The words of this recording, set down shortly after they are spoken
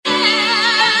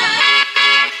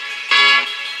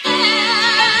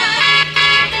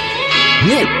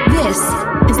This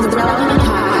is the Relevant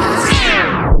Podcast.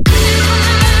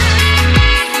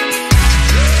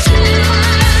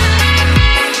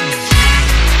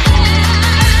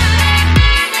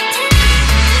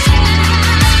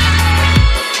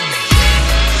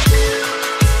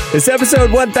 It's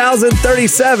episode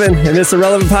 1037, and it's the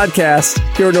Relevant Podcast.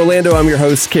 Here in Orlando, I'm your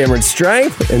host, Cameron Strang,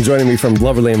 and joining me from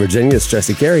Loverland, Virginia, is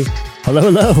Jesse Carey.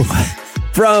 Hello, hello.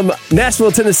 From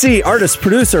Nashville, Tennessee, artist,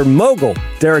 producer, mogul,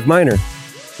 Derek Miner.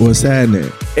 What's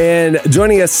happening? And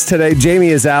joining us today, Jamie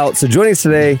is out. So joining us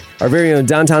today, our very own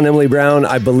downtown Emily Brown.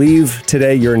 I believe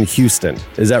today you're in Houston.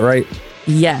 Is that right?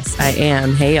 Yes, I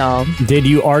am. Hey, y'all. Did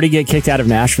you already get kicked out of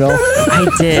Nashville? I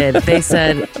did. They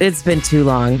said it's been too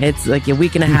long. It's like a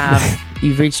week and a half.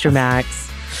 You've reached your max.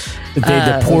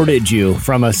 They deported you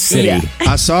from a city. Yeah.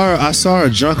 I saw her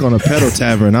drunk on a pedal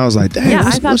tavern. I was like, dang. Yeah,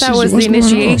 I thought that was the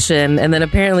initiation, and then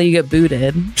apparently you get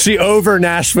booted. She over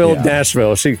Nashville.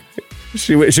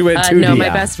 She went too No, deep. my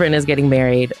best friend is getting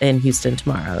married in Houston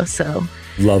tomorrow, so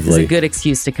Lovely. It's a good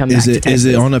excuse to come back to Texas. Is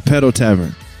it on a pedal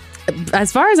tavern? As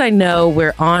far as I know,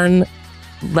 we're on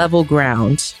level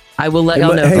ground. I will let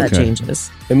y'all know if that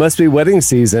changes. It must be wedding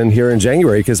season here in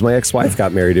January because my ex-wife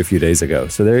got married a few days ago.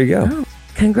 So there you go. Oh,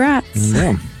 congrats.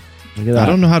 Yeah. I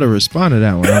don't know how to respond to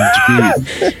that one.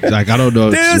 I don't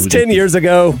know. Dude, it's 10 years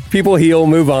ago. People heal,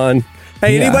 move on.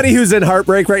 Hey, anybody who's in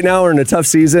heartbreak right now or in a tough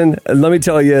season, let me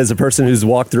tell you, as a person who's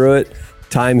walked through it,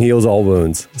 time heals all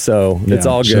wounds. So it's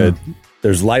all good.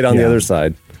 There's light on the other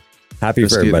side. Happy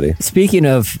for everybody. Speaking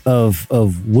of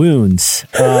wounds,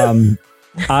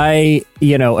 I,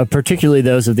 particularly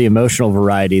those of the emotional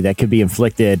variety that could be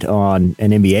inflicted on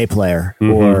an NBA player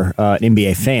or an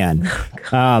NBA fan.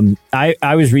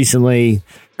 I was recently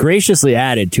graciously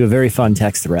added to a very fun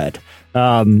text thread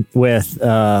with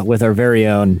our very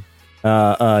own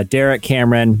Derek,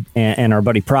 Cameron, and our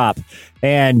buddy Prop.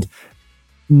 And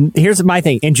here's my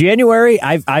thing. In January,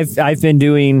 I've been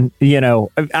doing,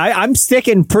 I'm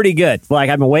sticking pretty good.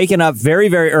 Like I've been waking up very,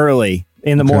 very early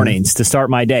in the mornings to start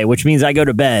my day, which means I go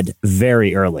to bed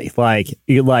very early,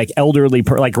 like elderly,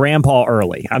 like grandpa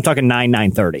early. I'm talking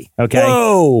 9:30. Okay.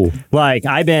 Whoa. Like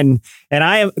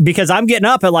because I'm getting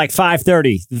up at like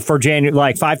 5:30 for January,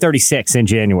 like 5:36 in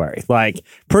January, like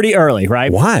pretty early,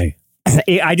 right? Why?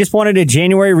 I just wanted a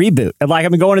January reboot. Like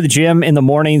I've been going to the gym in the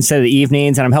mornings instead of the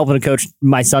evenings, and I'm helping to coach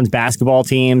my son's basketball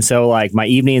team. So like my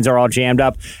evenings are all jammed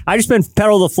up. I just been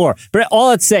pedal to the floor. But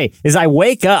all I'd say is I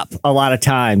wake up a lot of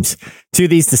times to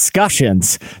these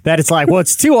discussions that it's like, well,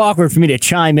 it's too awkward for me to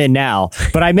chime in now.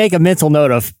 But I make a mental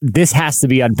note of this has to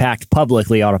be unpacked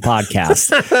publicly on a podcast.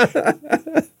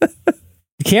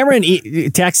 Cameron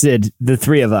texted the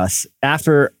three of us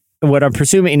after what I'm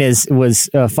presuming was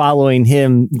following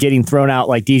him getting thrown out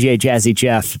like DJ Jazzy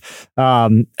Jeff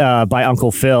by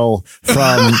Uncle Phil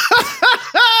from...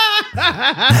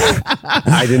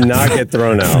 I did not get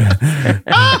thrown out.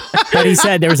 But he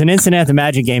said there was an incident at the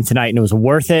Magic game tonight and it was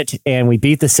worth it. And we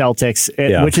beat the Celtics,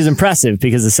 which is impressive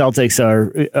because the Celtics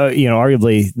are,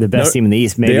 arguably the best team in the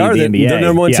East, maybe they are the NBA. They're the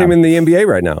number one team in the NBA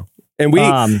right now. And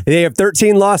they have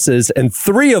 13 losses and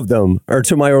 3 of them are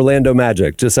to my Orlando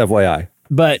Magic, just FYI.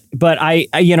 But I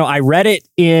read it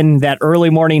in that early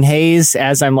morning haze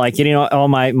as I'm like getting all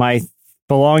my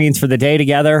belongings for the day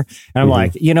together. And I'm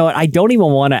like, you know what? I don't even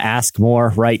want to ask more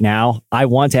right now. I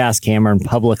want to ask Cameron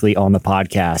publicly on the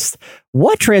podcast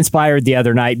what transpired the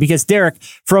other night, because Derek,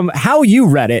 from how you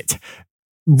read it,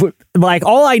 like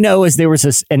all I know is there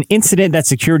was an incident that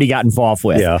security got involved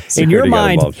with. Yeah, in your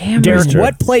mind, Derek,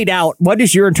 what played out? What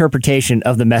is your interpretation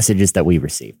of the messages that we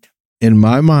received? In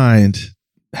my mind,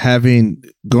 having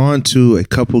gone to a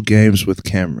couple games with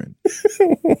Cameron,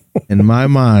 in my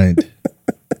mind,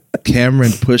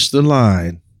 Cameron pushed the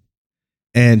line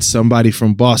and somebody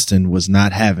from Boston was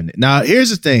not having it. Now,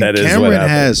 here's the thing.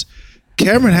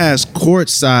 Cameron has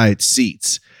courtside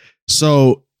seats.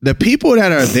 So the people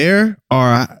that are there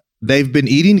they've been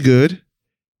eating good.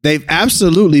 They've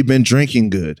absolutely been drinking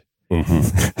good.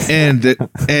 And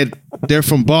they're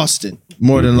from Boston,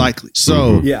 more than likely.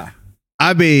 So,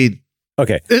 I mean,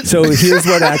 okay, so here's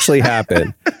what actually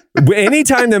happened.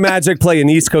 Anytime the Magic play an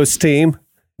East Coast team,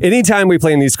 anytime we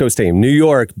play an East Coast team, New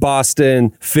York,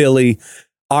 Boston, Philly,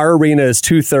 our arena is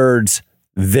 2/3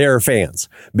 their fans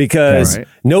because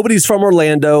nobody's from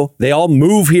Orlando. They all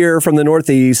move here from the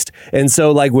Northeast. And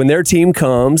so like when their team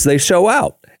comes, they show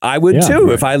out. I would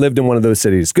too if I lived in one of those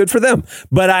cities. Good for them.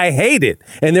 But I hate it.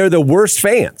 And they're the worst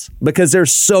fans because they're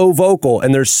so vocal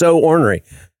and they're so ornery.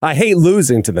 I hate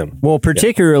losing to them. Well,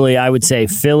 particularly, I would say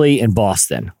Philly and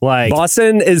Boston. Like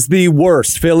Boston is the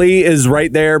worst. Philly is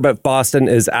right there, but Boston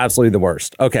is absolutely the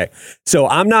worst. Okay, so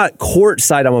I'm not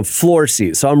courtside. I'm on floor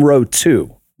seat, so I'm row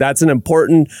 2. That's an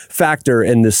important factor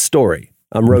in this story.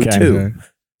 I'm row 2. Okay.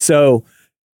 So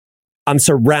I'm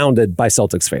surrounded by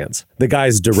Celtics fans. The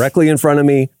guy's directly in front of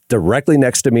me, directly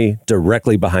next to me,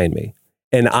 directly behind me.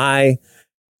 And I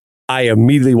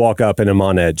immediately walk up and I'm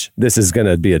on edge. This is going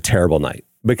to be a terrible night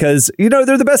because,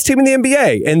 they're the best team in the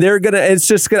NBA and I'm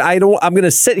going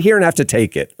to sit here and have to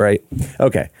take it. Right.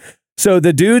 Okay. So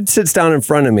the dude sits down in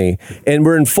front of me and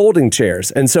we're in folding chairs.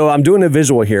 And so I'm doing a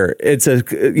visual here. It's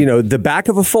the back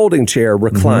of a folding chair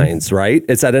reclines, right?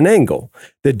 It's at an angle.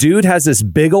 The dude has this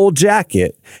big old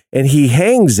jacket and he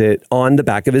hangs it on the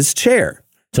back of his chair.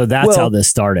 So that's how this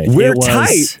started. We're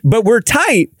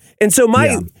tight. And so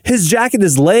his jacket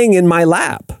is laying in my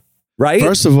lap. Right.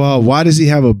 First of all, why does he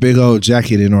have a big old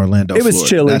jacket in Orlando? It was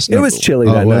Florida? chilly. It was chilly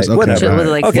that night. Okay. Whatever. Chilly,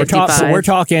 like Okay.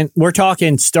 55. We're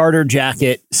talking starter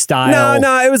jacket style.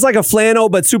 No, it was like a flannel,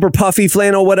 but super puffy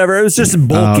flannel, whatever. It was just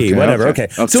bulky, whatever. Okay.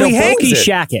 So he hangs bulky it.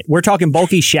 shacket. We're talking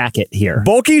bulky shacket here.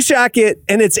 Bulky shacket,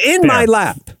 and it's in my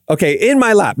lap. Okay, in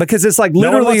my lap because it's like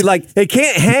literally like it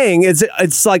can't hang.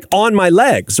 It's like on my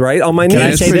legs, right? On my knees.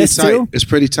 Can I say this too? It's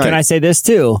pretty tight. Can I say this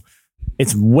too?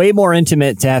 It's way more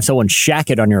intimate to have someone shack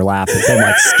it on your lap than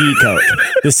like ski coat.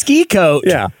 The ski coat,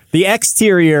 the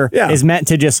exterior is meant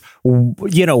to just,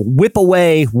 whip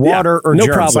away water or no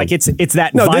germs. problem. Like it's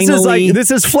that vinyl. This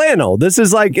is flannel. This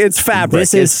is like it's fabric.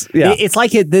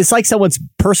 It's like someone's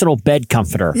personal bed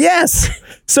comforter. Yes.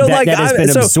 So that has been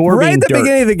absorbing right at the dirt.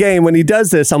 beginning of the game when he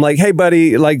does this, I'm like, hey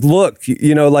buddy, like look,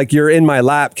 like you're in my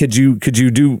lap. Could you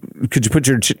put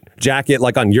your jacket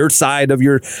like on your side of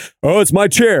your? Oh, it's my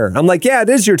chair. I'm like, yeah, it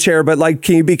is your chair, but like,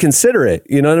 can you be considerate?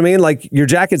 You know what I mean? Like your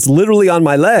jacket's literally on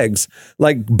my legs,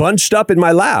 like bunched up in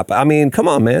my lap. I mean, come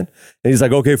on, man. And he's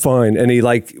like, okay, fine. And he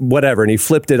like whatever, and he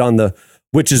flipped it on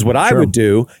which is what I would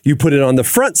do. You put it on the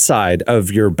front side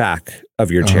of your back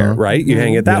of your chair, right? You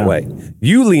hang it that way.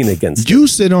 You lean against it. You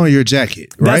sit on your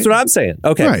jacket, right? That's what I'm saying.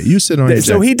 Okay. Right, you sit on your jacket.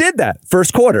 So he did that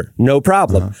first quarter, no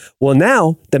problem. Well,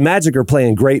 now the Magic are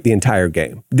playing great the entire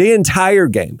game. The entire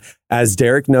game. As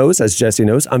Derek knows, as Jesse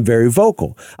knows, I'm very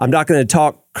vocal. I'm not going to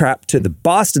talk crap to the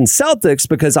Boston Celtics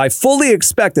because I fully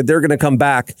expect that they're going to come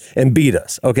back and beat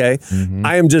us, okay?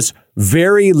 I am just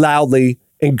very loudly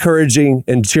encouraging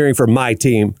and cheering for my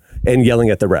team and yelling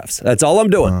at the refs. That's all I'm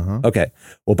doing. Okay.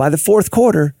 Well, by the fourth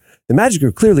quarter, the Magic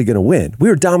are clearly going to win. We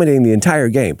were dominating the entire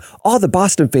game. All the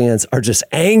Boston fans are just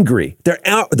angry.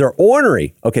 They're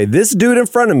ornery. Okay. This dude in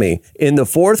front of me in the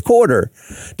fourth quarter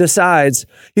decides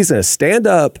he's going to stand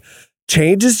up,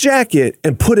 change his jacket,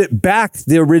 and put it back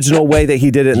the original way that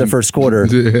he did it in the first quarter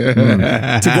to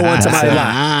go onto my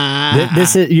lap.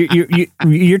 This is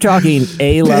you're talking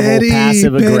A-level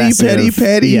passive aggressive.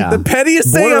 Petty. Yeah. The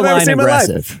pettiest thing I've ever seen in my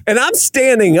life. And I'm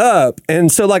standing up,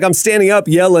 and so like I'm standing up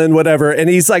yelling whatever, and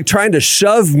he's like trying to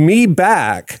shove me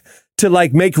back to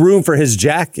like make room for his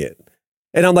jacket.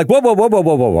 And I'm like,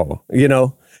 whoa,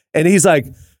 and he's like,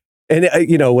 and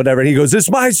whatever. And he goes,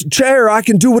 "It's my chair. I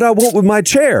can do what I want with my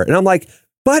chair." And I'm like,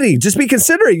 "Buddy, just be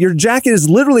considerate. Your jacket is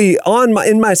literally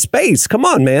in my space. Come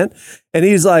on, man." And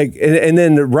he's like, and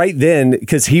then right then,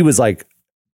 because he was like,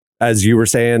 as you were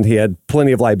saying, he had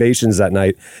plenty of libations that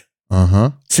night.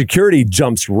 Security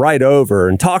jumps right over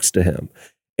and talks to him,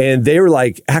 and they were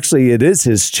like, "Actually, it is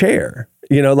his chair.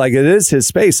 Like it is his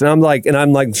space." And I'm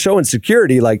like showing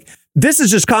security, like this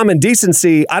is just common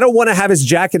decency. I don't want to have his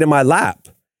jacket in my lap.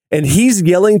 And he's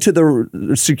yelling to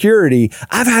the security,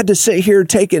 "I've had to sit here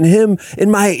taking him in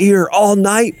my ear all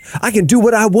night. I can do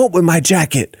what I want with my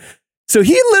jacket." So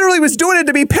he literally was doing it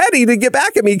to be petty to get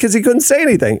back at me because he couldn't say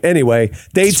anything. Anyway,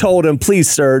 they told him,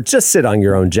 "Please, sir, just sit on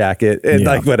your own jacket," and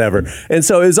like whatever. And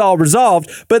so it was all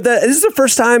resolved. But this is the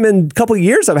first time in a couple of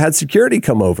years I've had security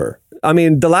come over. I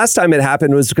mean, the last time it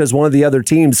happened was because one of the other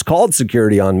teams called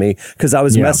security on me because I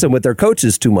was messing with their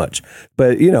coaches too much.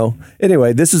 But,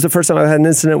 anyway, this is the first time I've had an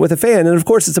incident with a fan. And of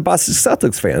course, it's a Boston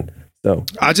Celtics fan. So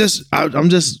I'm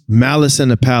just malice in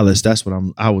the palace. That's what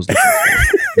I was looking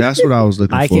for. That's what I was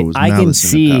looking for. Was I can Malice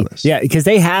see, in the Palace. because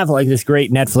they have like this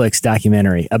great Netflix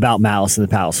documentary about Malice in the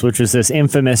Palace, which was this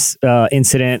infamous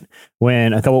incident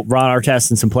when a couple Ron Artest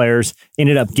and some players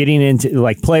ended up getting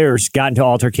into players got into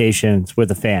altercations with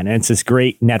a fan. And it's this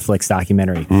great Netflix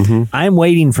documentary. I'm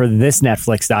waiting for this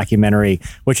Netflix documentary,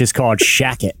 which is called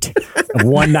Shack It,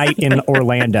 One Night in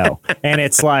Orlando. And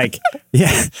it's like,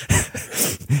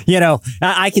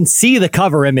 I can see the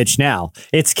cover image now.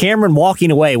 It's Cameron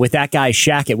walking away with that guy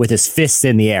shacking jacket with his fists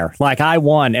in the air. Like, I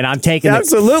won, and I'm taking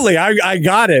Absolutely. I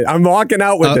got it. I'm walking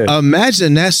out with it.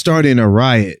 Imagine that starting a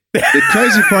riot. The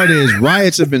crazy part is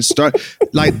riots have been started.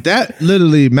 Like that,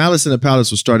 literally, Malice in the Palace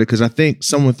was started because I think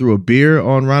someone threw a beer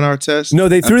on Ron Artest. No,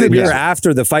 they threw the beer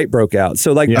after the fight broke out.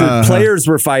 So like the players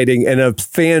were fighting and a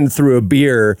fan threw a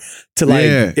beer to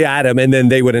at him, and then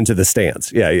they went into the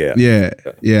stands. Yeah.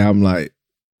 I'm like,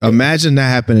 imagine that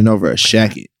happening over a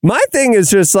shacket. My thing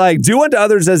is just like, do unto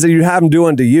others as you have them do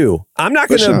unto you. I'm not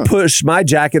going to push my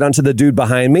jacket onto the dude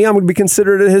behind me. I'm going to be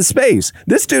considerate of his space.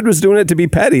 This dude was doing it to be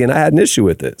petty, and I had an issue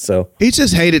with it. So he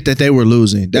just hated that they were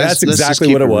losing. That's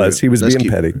exactly what it was. He was being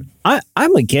petty.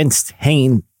 I'm against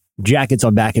hanging jackets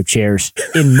on back of chairs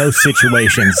in most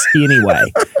situations anyway.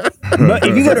 But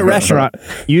if you go to a restaurant,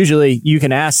 usually you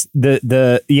can ask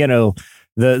the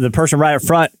person right up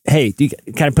front, hey, do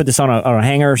you kind of put this on a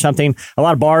hanger or something? A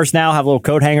lot of bars now have little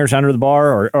coat hangers under the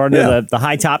bar or under the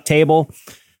high top table.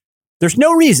 There's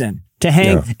no reason to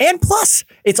hang. Yeah. And plus,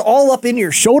 it's all up in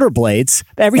your shoulder blades.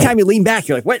 Every time you lean back,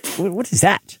 you're like, what is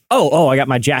that? Oh, I got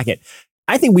my jacket.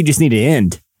 I think we just need to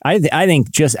end. I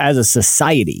think just as a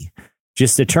society,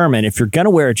 just determine if you're going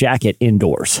to wear a jacket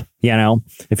indoors,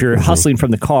 if you're hustling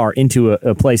from the car into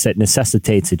a place that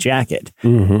necessitates a jacket,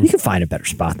 you can find a better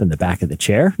spot than the back of the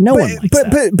chair. No one likes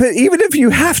that. But even if you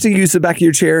have to use the back of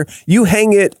your chair, you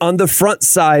hang it on the front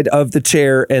side of the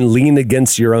chair and lean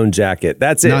against your own jacket.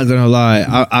 That's it. Not going to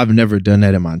lie. I've never done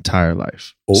that in my entire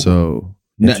life. Oh, so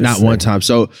not one time.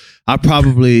 So I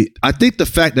think the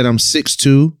fact that I'm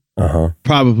 6'2",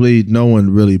 probably no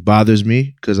one really bothers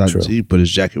me because he put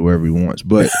his jacket wherever he wants.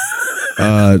 But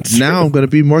now I'm going to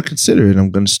be more considerate.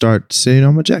 I'm going to start sitting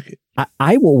on my jacket.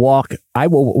 I will walk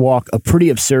a pretty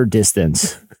absurd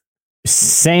distance,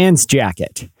 sans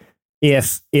jacket.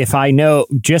 If I know,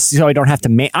 just so I don't have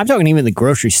to, I'm talking even the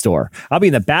grocery store. I'll be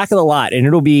in the back of the lot and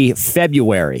it'll be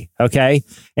February, okay?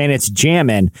 And it's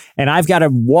jamming and I've got to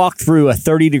walk through a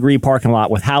 30-degree parking lot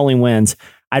with howling winds.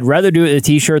 I'd rather do it in a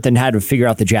t-shirt than have to figure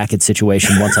out the jacket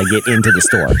situation once I get into the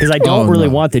store because I don't really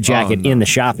want the jacket in the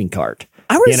shopping cart.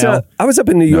 I was up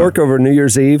in New York over New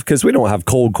Year's Eve because we don't have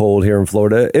cold here in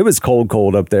Florida. It was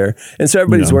cold up there. And so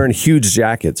everybody's wearing huge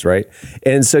jackets, right?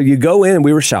 And so you go in,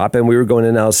 we were shopping, we were going in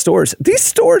and out of stores. These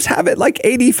stores have it like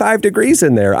 85 degrees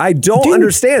in there. I don't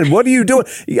understand. What are you doing?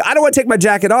 I don't want to take my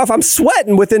jacket off. I'm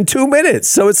sweating within 2 minutes.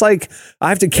 So it's like I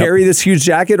have to carry this huge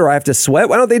jacket or I have to sweat.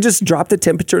 Why don't they just drop the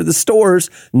temperature of the stores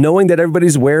knowing that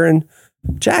everybody's wearing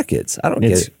jackets? I don't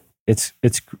get it.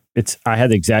 I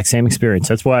had the exact same experience.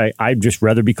 That's why I'd just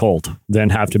rather be cold than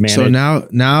have to manage. So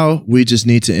now we just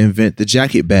need to invent the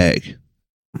jacket bag.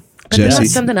 But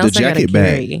that's something else I gotta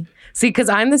carry. See, because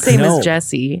I'm the same as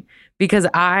Jesse. Because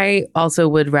I also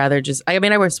would rather I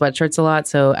wear sweatshirts a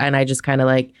lot, and I just kind of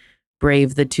like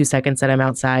brave the 2 seconds that I'm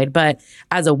outside. But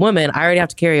as a woman, I already have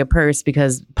to carry a purse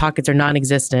because pockets are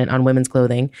non-existent on women's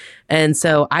clothing, and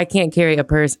so I can't carry a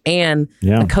purse and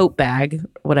a coat bag,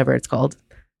 whatever it's called.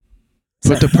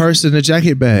 Put the purse in the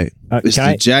jacket bag. It's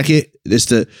the jacket. It's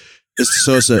the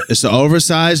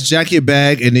oversized jacket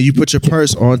bag, and then you put your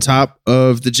purse on top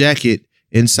of the jacket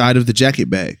inside of the jacket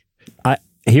bag.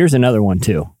 Here's another one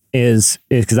too. Is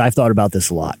because I've thought about this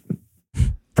a lot.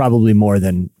 Probably more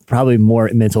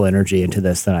mental energy into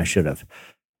this than I should have.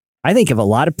 I think of a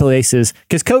lot of places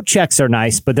because coat checks are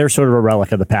nice, but they're sort of a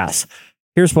relic of the past.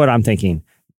 Here's what I'm thinking: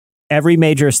 every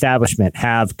major establishment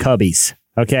have cubbies.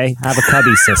 Okay, have a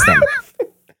cubby system.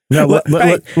 No,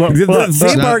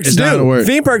 theme parks do.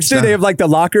 Theme parks do. They have like the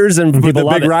lockers and the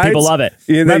big rides. People love it.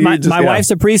 My wife's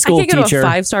a preschool teacher. I can't go to a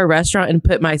 5-star restaurant and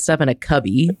put my stuff in a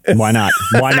cubby. Why not?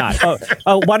 Why not?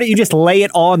 Why don't you just lay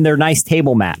it on their nice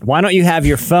table mat? Why don't you have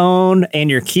your phone and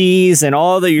your keys and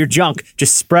all your junk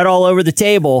just spread all over the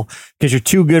table because you're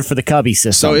too good for the cubby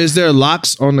system? So is there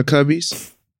locks on the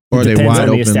cubbies? Or are they wide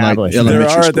open like there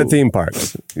are at the theme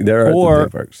parks.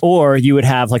 Or you would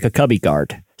have like a cubby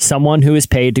guard. Someone who is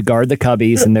paid to guard the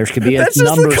cubbies, and there could be a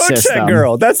number system. That's check,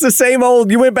 girl. That's the same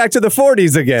old. You went back to the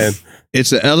 40s again.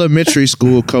 It's an elementary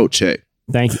school coat check.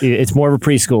 Thank you. It's more of a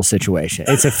preschool situation.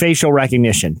 It's a facial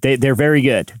recognition. They're very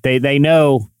good. They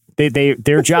know.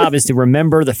 Their job is to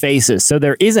remember the faces. So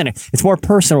it's more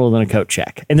personal than a coat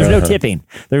check. And there's no tipping.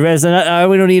 We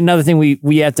don't need another thing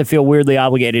we have to feel weirdly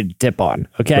obligated to tip on.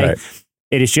 Okay. Right.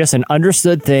 It is just an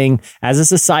understood thing. As a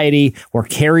society, we're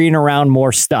carrying around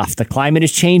more stuff. The climate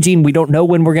is changing. We don't know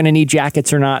when we're going to need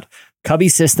jackets or not. Cubby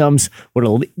systems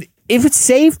it would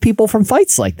save people from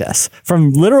fights like this.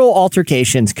 From literal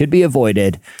altercations could be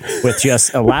avoided with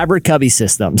just elaborate cubby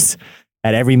systems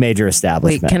at every major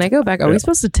establishment. Wait, can I go back? Are we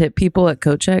supposed to tip people at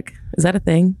coat check? Is that a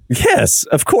thing? Yes,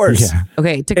 of course. Yeah.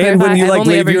 Okay, to clarify, and when you I've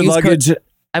only leave ever your used luggage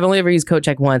I've only ever used Coat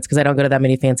Check once because I don't go to that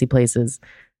many fancy places.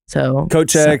 So Coat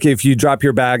Check, if you drop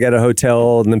your bag at a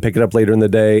hotel and then pick it up later in the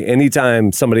day,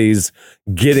 anytime somebody's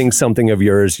getting something of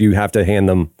yours, you have to hand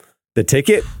them the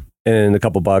ticket and a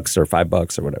couple bucks or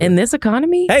 $5 or whatever. In this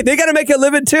economy? Hey, they got to make a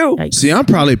living too. See, I'm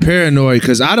probably paranoid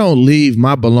because I don't leave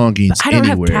my belongings I don't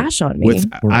anywhere. have cash on me.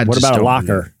 What about a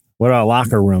locker? What about a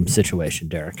locker room situation,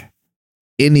 Derek?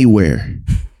 Anywhere.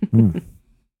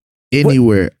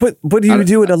 Anywhere. What do you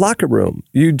do in a locker room?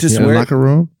 You just in wear a locker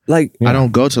room? Like I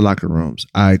don't go to locker rooms.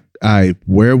 I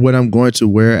wear what I'm going to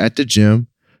wear at the gym.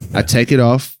 I take it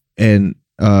off and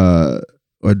or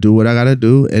do what I gotta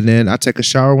do, and then I take a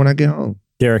shower when I get home.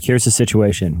 Derek, here's the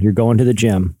situation. You're going to the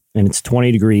gym and it's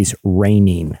 20 degrees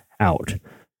raining out.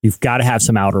 You've got to have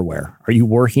some outerwear. Are you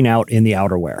working out in the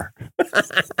outerwear?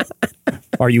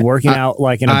 Are you working out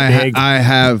like in a big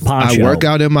poncho? I work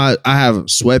out in I have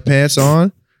sweatpants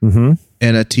on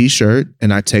and a t-shirt,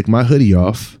 and I take my hoodie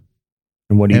off.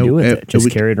 And what do you do with it?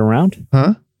 Just carry it around?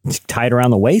 Huh? Just tie it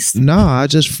around the waist? No, I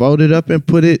just fold it up and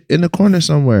put it in the corner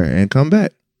somewhere and come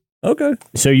back. Okay.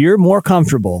 So you're more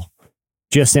comfortable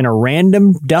just in a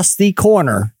random dusty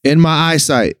corner in my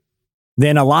eyesight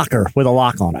than a locker with a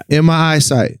lock on it. In my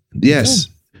eyesight. Yes.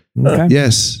 Okay.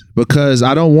 Yes. Because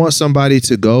I don't want somebody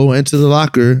to go into the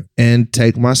locker and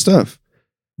take my stuff.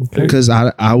 Because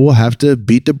I will have to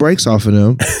beat the brakes off of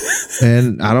them.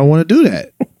 And I don't want to do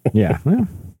that. Yeah. Well,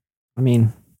 I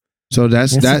mean. So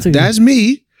that's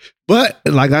me. But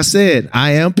like I said,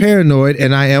 I am paranoid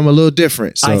and I am a little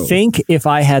different. So. I think if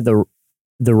I had the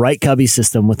right cubby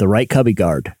system with the right cubby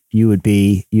guard, you'd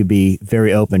be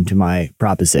very open to my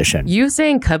proposition. You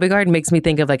saying cubby guard makes me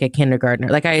think of like a kindergartner.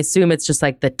 Like I assume it's just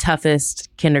like the toughest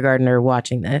kindergartner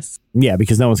watching this. Yeah,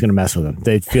 because no one's going to mess with them.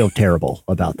 They'd feel terrible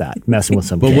about that, messing with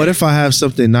some But kid. what if I have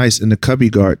something nice and the cubby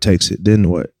guard takes it? Then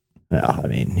what? Well, I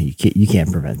mean, you can't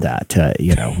prevent that.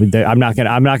 I'm not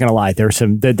gonna lie. There's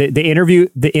some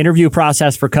the interview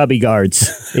process for cubby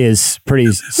guards is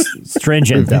pretty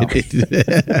stringent though.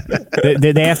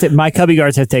 they have to. My cubby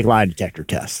guards have to take lie detector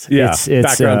tests. Yeah, it's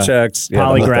background checks,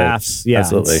 polygraphs. Yeah,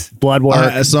 absolutely. Blood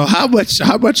work. So how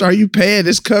much are you paying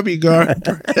this cubby guard?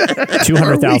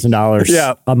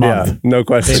 $200,000 a month. Yeah, no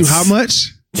question. How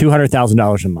much?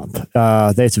 $200,000 a month.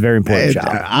 That's a very important job.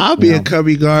 I'll be a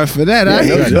cubby guard for that.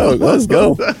 Let's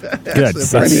go. Good.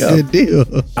 That's a pretty good deal.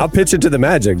 I'll pitch it to the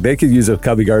Magic. They could use a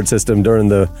cubby guard system during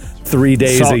the 3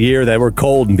 days a year that were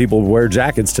cold and people wear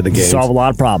jackets to the games. Solve a lot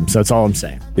of problems. That's all I'm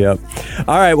saying. Yep.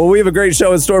 All right. Well, we have a great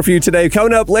show in store for you today.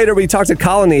 Coming up later, we talk to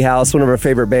Colony House, one of our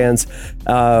favorite bands.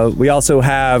 We also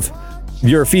have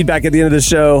your feedback at the end of the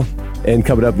show. And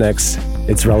coming up next,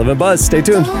 it's Relevant Buzz. Stay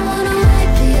tuned.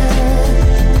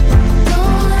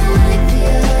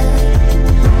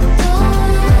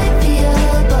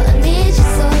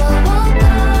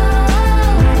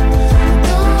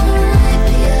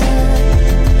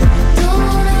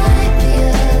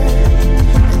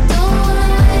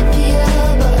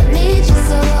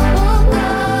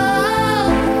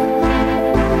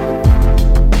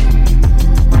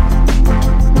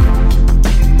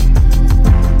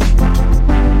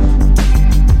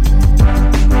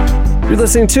 You're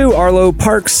listening to Arlo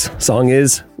Parks. Song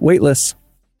is Weightless.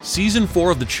 Season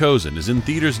 4 of The Chosen is in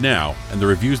theaters now, and the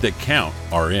reviews that count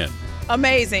are in.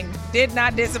 Amazing. Did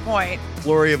not disappoint.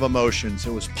 Flurry of emotions.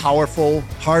 It was powerful,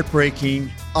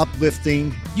 heartbreaking,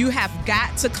 uplifting. You have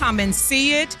got to come and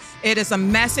see it. It is a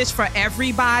message for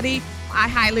everybody. I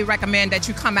highly recommend that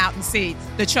you come out and see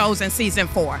The Chosen Season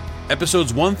 4.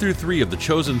 Episodes 1 through 3 of The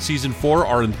Chosen Season 4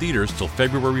 are in theaters till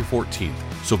February 14th.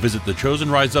 So visit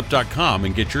thechosenriseup.com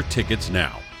and get your tickets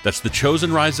now. That's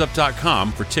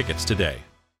thechosenriseup.com for tickets today.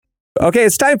 Okay,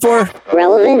 it's time for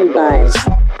Relevant Buzz.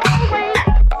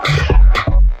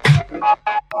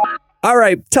 All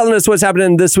right, telling us what's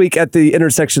happening this week at the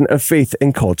intersection of faith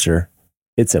and culture.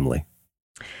 It's Emily.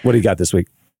 What do you got this week?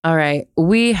 All right,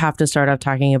 we have to start off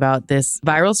talking about this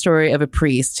viral story of a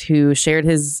priest who shared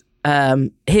his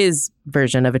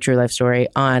version of a true life story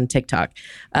on TikTok.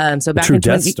 So back true in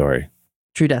death story.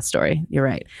 True death story. You're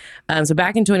right. So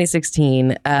back in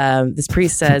 2016, this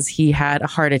priest says he had a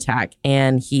heart attack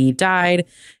and he died,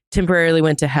 temporarily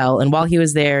went to hell. And while he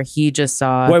was there, he just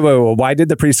saw... Wait. Why did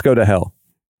the priest go to hell?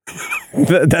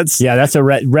 That's a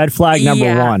red flag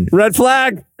number one. Red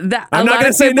flag. I'm not going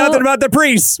to say nothing about the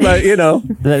priest, but you know.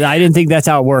 I didn't think that's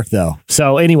how it worked, though.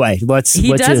 So anyway, He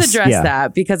does address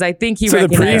that because I think he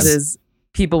recognizes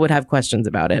people would have questions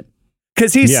about it.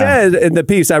 Because he said in the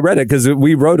piece, I read it because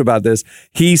we wrote about this.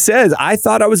 He says, "I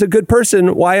thought I was a good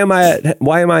person. Why am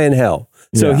I in hell?"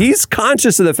 So he's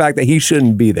conscious of the fact that he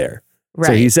shouldn't be there. Right.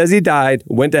 So he says he died,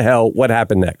 went to hell. What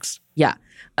happened next? Yeah.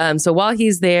 So while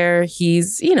he's there,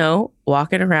 he's,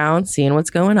 walking around, seeing what's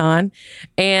going on,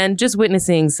 and just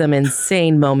witnessing some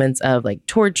insane moments of like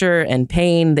torture and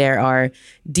pain. There are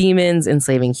demons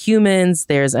enslaving humans.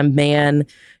 There's a man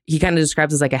he kind of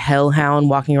describes as like a hellhound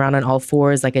walking around on all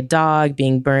fours, like a dog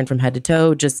being burned from head to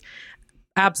toe. Just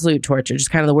absolute torture,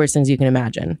 just kind of the worst things you can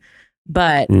imagine.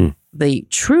 But the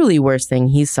truly worst thing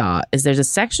he saw is there's a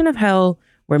section of hell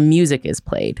where music is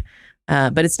played.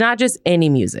 But it's not just any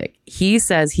music. He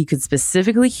says he could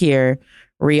specifically hear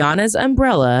Rihanna's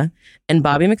Umbrella and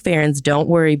Bobby McFerrin's Don't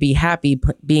Worry, Be Happy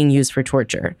being used for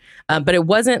torture. But it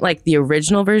wasn't like the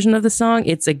original version of the song.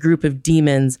 It's a group of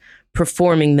demons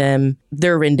performing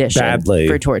their rendition badly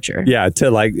for torture. Yeah, to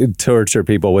like torture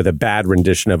people with a bad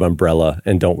rendition of Umbrella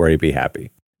and Don't Worry, Be Happy.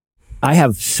 I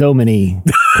have so many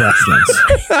questions.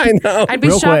 I know. I'd be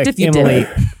shocked if you did.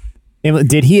 Emily,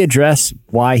 did he address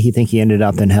why he think he ended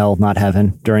up in hell, not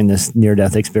heaven, during this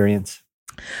near-death experience?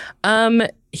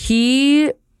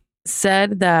 He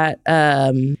said that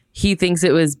he thinks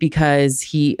it was because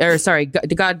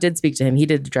God did speak to him. He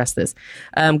did address this.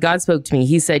 God spoke to me.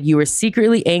 He said, "You were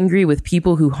secretly angry with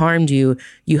people who harmed you.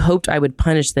 You hoped I would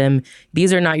punish them.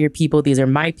 These are not your people. These are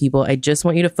my people. I just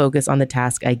want you to focus on the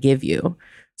task I give you."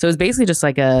 So it was basically just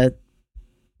like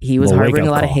he was harboring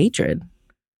a lot of hatred.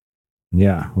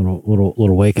 Yeah,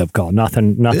 little wake up call.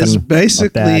 Nothing. It's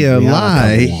basically a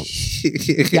lie.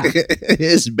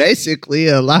 It's basically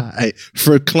a lie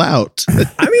for clout.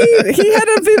 I mean, he had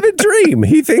a vivid dream.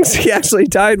 He thinks he actually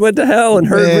died, went to hell, and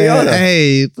heard Rihanna.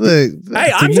 Hey, look.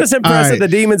 Hey, I'm just impressed that the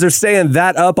demons are staying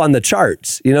that up on the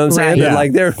charts. You know what I'm saying? Right. That,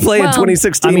 like they're playing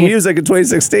 2016 music in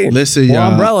 2016. Listen,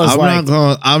 y'all. Umbrella's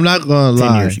I'm not going to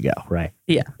lie. 10 years ago, right?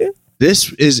 Yeah.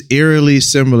 This is eerily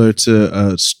similar to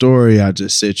a story I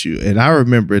just sent you. And I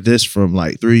remember this from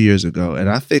like 3 years ago. And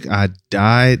I think I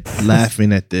died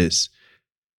laughing at this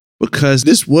because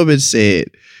this woman said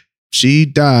she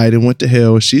died and went to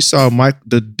hell. She saw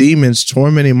the demons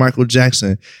tormenting Michael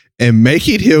Jackson and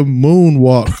making him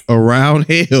moonwalk around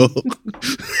hell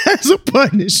as a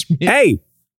punishment.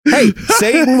 Hey,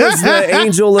 Satan was the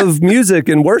angel of music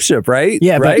and worship, right?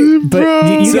 Yeah, right.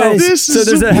 But you guys, so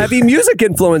there's a heavy music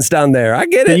influence down there. I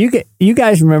get it. You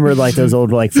guys remember like those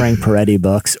old like Frank Peretti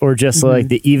books, or just like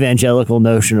the evangelical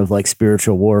notion of like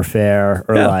spiritual warfare,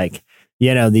 or like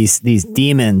these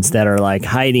demons that are like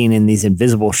hiding in these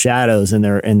invisible shadows, and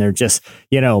they're just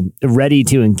ready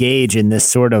to engage in this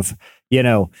sort of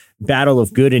battle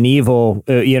of good and evil,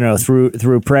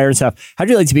 through prayer and stuff. How'd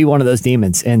you like to be one of those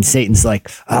demons? And Satan's like,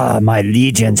 my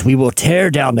legions, we will tear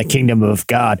down the kingdom of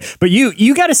God. But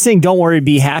you got to sing "Don't Worry,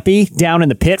 Be Happy" down in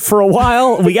the pit for a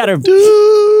while. We got a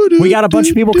bunch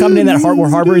of people coming in that were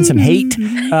harboring some hate.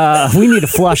 We need to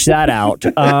flush that out.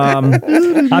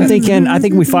 I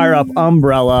think we fire up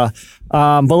Umbrella.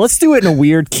 But let's do it in a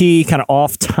weird key, kind of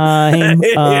off time.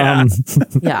 Yeah.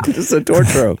 It's a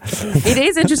torture. It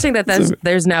is interesting that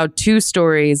there's now 2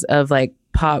 stories of like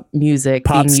pop music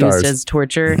being used as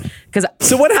torture.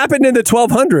 So what happened in the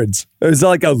 1200s? It was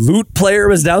like a lute player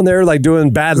was down there like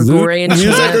doing bad lute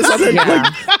music or something. Yeah.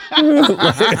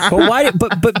 But why?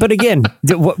 But again,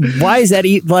 why is that?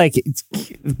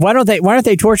 Why don't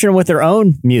they torture them with their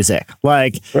own music?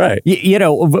 Like, right?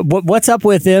 What's up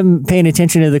with them paying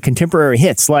attention to the contemporary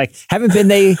hits? Like, isn't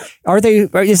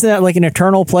that like an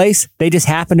eternal place? They just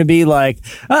happen to be like,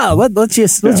 let's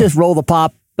just roll the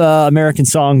pop American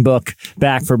songbook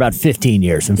back for about 15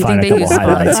 years and find a couple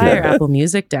highlights here. Or Apple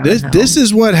Music down. This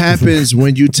is what happens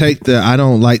when you take the I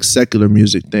don't like secular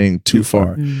music thing too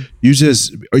far.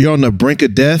 You're on the brink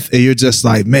of death and you're just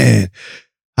like, man,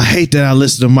 I hate that I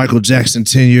listened to Michael Jackson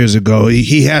 10 years ago.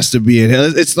 He has to be in hell.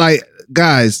 It's like,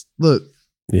 guys, look.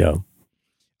 Yeah.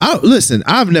 Listen,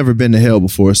 I've never been to hell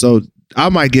before, so I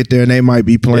might get there and they might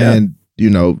be playing,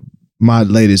 my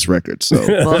latest record. So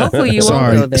well, hopefully you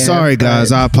won't go there. Sorry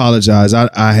guys, I apologize.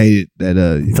 I hate that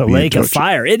the lake of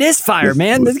fire. It is fire,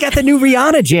 man. It's got the new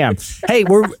Rihanna jam. Hey, you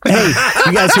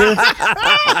guys hear?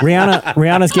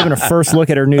 Rihanna's giving a first look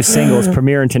at her new single. It's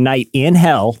premiering tonight in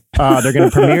hell. They're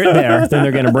going to premiere it there. Then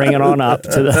they're going to bring it on up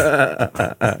to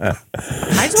the.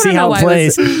 I just see how it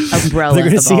plays. Umbrella. They're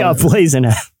going to see how it plays in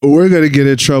hell. We're going to get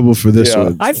in trouble for this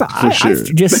one. I've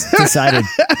just decided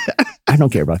I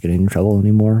don't care about getting in trouble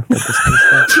anymore.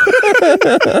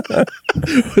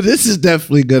 This is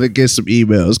definitely going to get some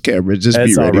emails, Cameron. Just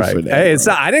be ready for that. Hey,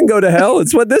 I didn't go to hell.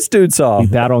 It's what this dude saw. We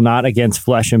battle not against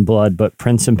flesh and blood, but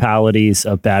principalities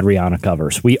of bad Rihanna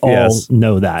covers. We all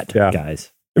know that,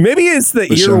 guys. Maybe it's the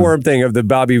earworm thing of the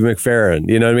Bobby McFerrin.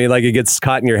 You know what I mean? Like it gets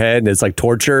caught in your head and it's like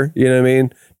torture. You know what I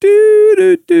mean?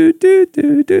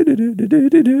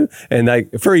 And like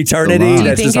for eternity, do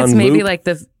you think it's maybe loop? Like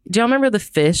do y'all remember the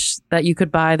fish that you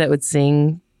could buy that would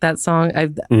sing that song?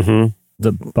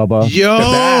 The Bubba. Yo, The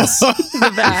bass.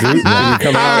 The bass. You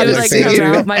come out, It was like, like, sing come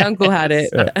it. out. My uncle had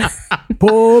it.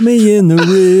 Pour me in the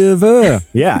river.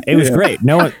 Yeah, it was great.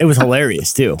 It was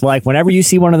hilarious too. Like whenever you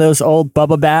see one of those old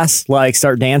Bubba Bass like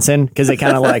start dancing because they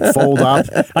kind of like fold up.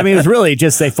 I mean, it was really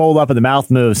just they fold up and the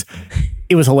mouth moves.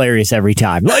 It was hilarious every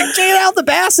time. Like, check it out, the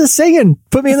bass is singing.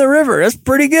 Put me in the river. That's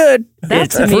pretty good. That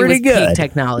It's to me pretty was good. peak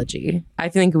technology. I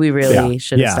think we really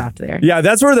should have stopped there. Yeah,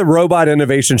 that's where the robot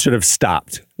innovation should have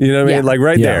stopped. You know what I mean? Yeah. Like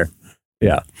right Yeah. there.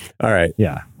 Yeah. All right.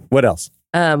 Yeah. What else?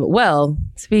 Well,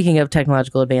 speaking of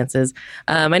technological advances,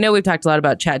 I know we've talked a lot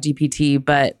about ChatGPT,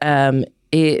 but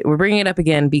we're bringing it up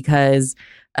again because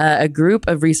a group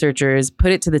of researchers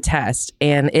put it to the test,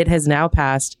 and it has now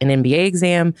passed an MBA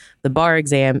exam, the bar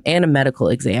exam, and a medical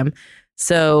exam.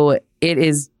 So it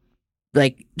is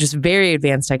like just very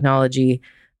advanced technology,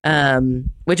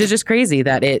 which is just crazy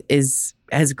that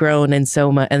has grown in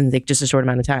so much in like just a short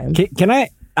amount of time. Can I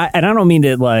and I don't mean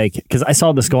to like, because I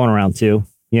saw this going around too,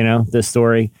 this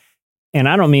story. And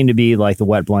I don't mean to be like the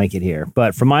wet blanket here,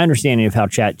 but from my understanding of how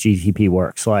ChatGPT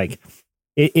works, like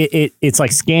it's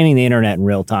like scanning the internet in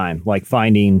real time, like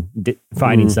finding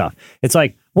stuff. It's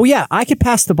like, well, yeah, I could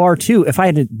pass the bar too if I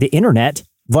had the internet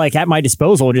like at my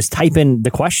disposal, just type in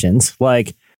the questions.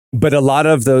 Like, But a lot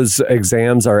of those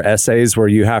exams are essays where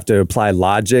you have to apply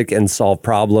logic and solve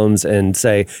problems and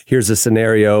say, here's a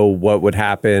scenario, what would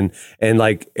happen? And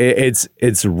like,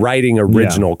 it's writing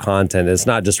original content. It's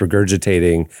not just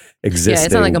regurgitating existing Yeah,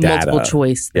 it's not like a data. multiple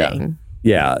choice thing.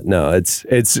 Yeah, no, it's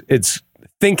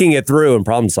thinking it through and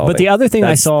problem solving. But the other thing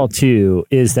I saw too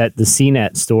is that the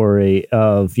CNET story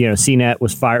of, CNET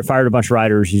was fired a bunch of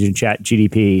writers using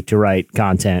ChatGPT to write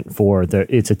content for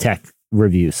it's a tech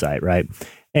review site, right?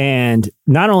 And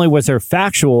not only was there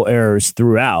factual errors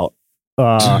throughout,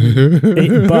 but some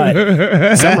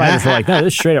writers were like, no,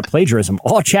 this is straight up plagiarism.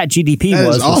 All ChatGPT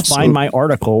was awesome. find my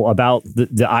article about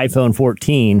the iPhone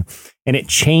 14, and it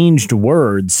changed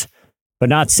words, but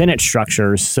not sentence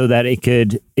structures, so that it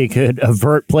could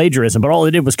avert plagiarism. But all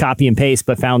it did was copy and paste,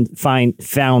 but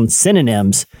found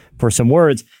synonyms for some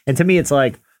words. And to me, it's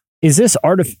like, is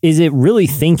it really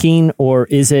thinking, or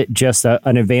is it just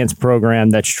an advanced program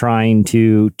that's trying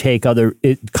to take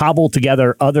cobble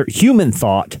together other human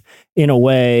thought in a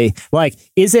way? Like,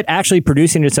 is it actually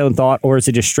producing its own thought, or is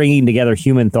it just stringing together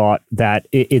human thought that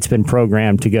it's been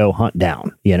programmed to go hunt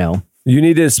down, You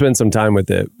need to spend some time with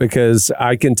it, because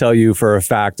I can tell you for a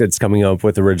fact it's coming up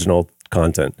with original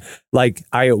content. Like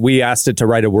we asked it to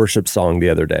write a worship song the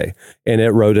other day, and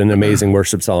it wrote an amazing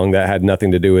worship song that had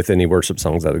nothing to do with any worship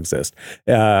songs that exist.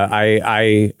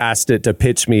 I asked it to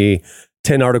pitch me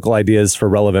 10 article ideas for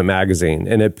Relevant Magazine,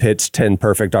 and it pitched 10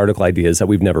 perfect article ideas that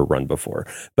we've never run before.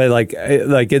 But like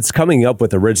it's coming up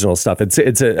with original stuff. It's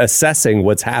assessing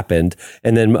what's happened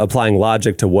and then applying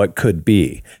logic to what could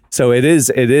be. So it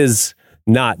is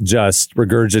not just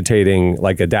regurgitating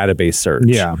like a database search.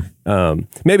 Yeah.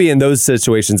 Maybe in those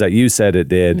situations that you said it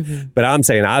did, but I'm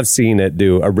saying I've seen it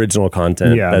do original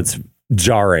content that's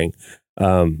jarring.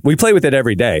 We play with it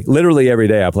every day. Literally every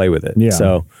day I play with it. Yeah.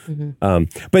 So,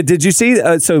 but did you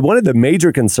see, so one of the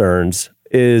major concerns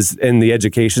is in the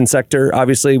education sector.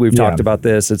 Obviously we've talked about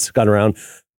this. It's gone around,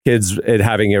 kids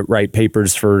having it write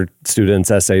papers for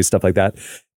students, essays, stuff like that.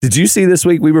 Did you see this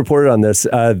week? We reported on this.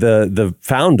 The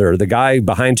founder, the guy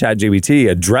behind ChatGPT,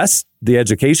 addressed the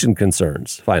education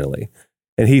concerns finally,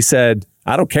 and he said,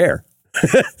 "I don't care."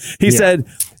 He said,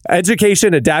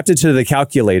 "Education adapted to the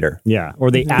calculator." Yeah, or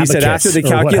the abacus. He said after the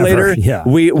calculator,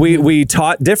 we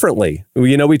taught differently.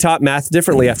 We taught math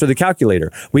differently after the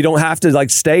calculator. We don't have to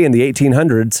like stay in the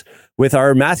 1800s with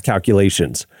our math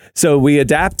calculations. So we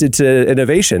adapted to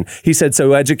innovation. He said,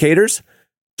 so educators,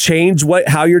 change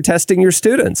how you're testing your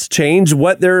students. Change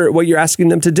what you're asking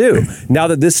them to do. Now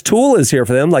that this tool is here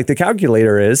for them, like the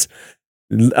calculator is,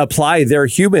 apply their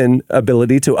human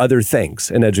ability to other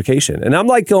things in education. And I'm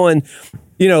like going,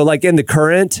 like in the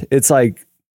current, it's like,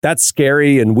 that's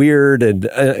scary and weird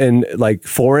and like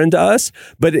foreign to us.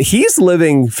 But he's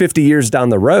living 50 years down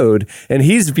the road, and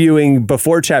he's viewing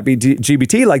before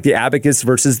ChatGPT like the abacus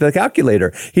versus the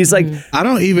calculator. He's like, I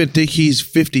don't even think he's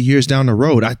 50 years down the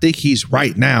road. I think he's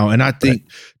right now, and I think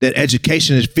that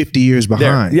education is 50 years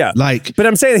behind. Yeah, but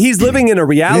I'm saying he's living in a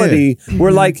reality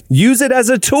where like use it as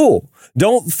a tool.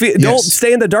 Don't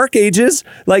stay in the dark ages.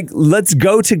 Like, let's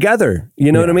go together.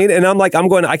 You know what I mean? And I'm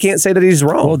going, I can't say that he's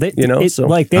wrong. Well, they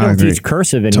don't teach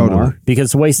cursive anymore because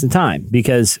it's a waste of time,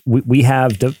 because we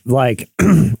have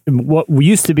what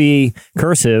used to be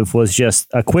cursive was just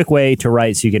a quick way to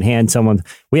write so you can hand someone.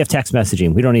 We have text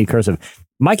messaging. We don't need cursive.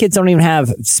 My kids don't even have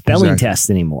spelling tests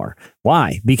anymore.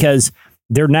 Why? Because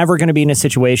they're never going to be in a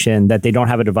situation that they don't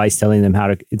have a device telling them how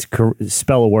to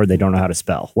spell a word they don't know how to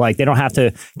spell. Like, they don't have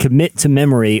to commit to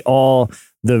memory all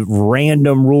the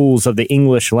random rules of the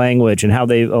English language and how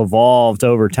they've evolved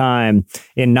over time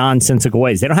in nonsensical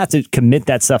ways. They don't have to commit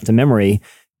that stuff to memory.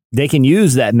 They can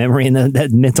use that memory and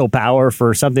that mental power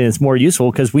for something that's more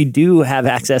useful, because we do have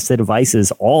access to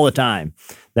devices all the time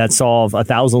that solve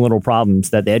 1,000 little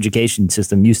problems that the education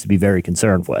system used to be very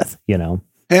concerned with, you know?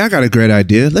 Hey, I got a great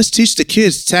idea. Let's teach the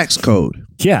kids tax code.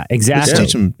 Yeah, exactly. Let's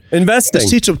teach them investing.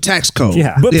 Let's teach them tax code.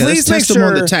 Yeah. But please let's make test them sure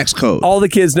on the tax code. all the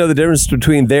kids know the difference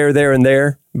between there, and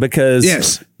there, because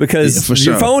for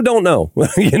sure. your phone don't know,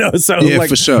 you know. So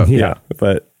for sure. Yeah,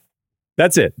 but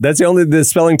that's it. That's the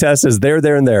spelling test is there,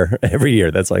 and there every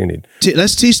year. That's all you need.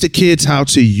 Let's teach the kids how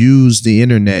to use the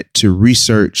internet to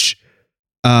research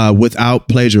without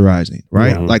plagiarizing,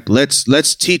 right? Mm-hmm. Like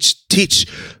let's teach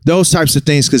those types of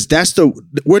things, because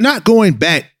we're not going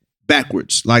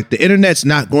backwards. Like, the internet's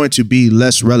not going to be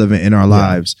less relevant in our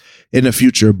lives in the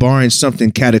future, barring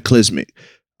something cataclysmic.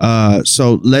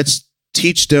 So let's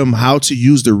teach them how to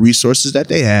use the resources that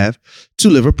they have to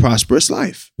live a prosperous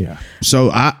life. Yeah. So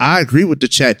I agree with the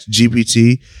Chat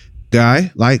GPT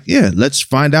guy. Like, let's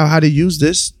find out how to use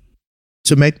this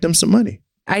to make them some money.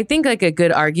 I think like a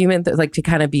good argument that, like, to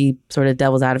kind of be sort of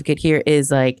devil's advocate here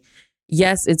is like,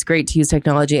 yes, it's great to use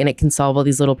technology and it can solve all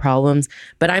these little problems.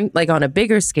 But I'm like, on a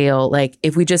bigger scale, like,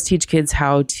 if we just teach kids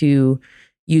how to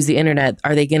use the internet,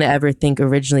 are they going to ever think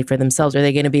originally for themselves? Are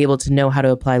they going to be able to know how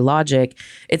to apply logic?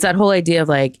 It's that whole idea of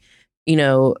like, you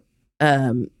know,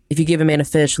 if you give a man a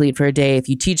fish, he'll eat for a day. If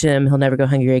you teach him, he'll never go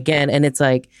hungry again. And it's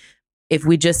like, if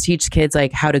we just teach kids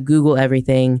like how to Google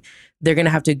everything, they're going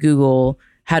to have to Google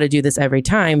how to do this every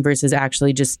time versus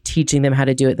actually just teaching them how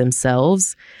to do it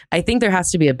themselves. I think there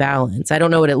has to be a balance. I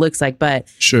don't know what it looks like, but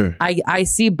sure, I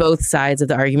see both sides of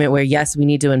the argument where, yes, we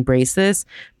need to embrace this,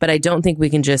 but I don't think we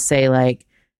can just say like,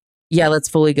 yeah, let's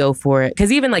fully go for it.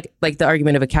 Because even like the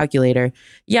argument of a calculator,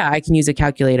 yeah, I can use a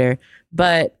calculator,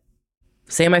 but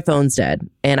say my phone's dead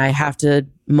and I have to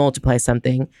multiply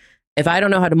something. If I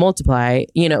don't know how to multiply,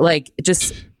 you know, like,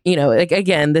 just, you know, like,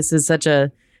 again, this is such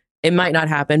a, it might not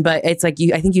happen, but it's like,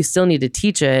 I think you still need to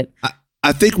teach it.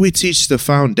 I think we teach the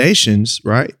foundations,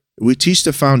 right? We teach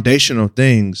the foundational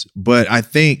things, but I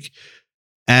think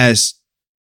as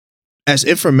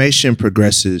information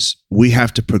progresses, we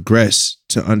have to progress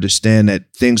to understand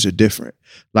that things are different.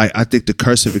 Like, I think the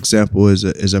cursive example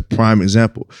is a prime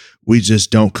example. We just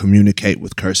don't communicate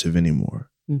with cursive anymore.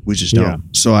 We just don't. Yeah.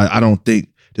 So I don't think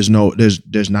there's not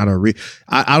a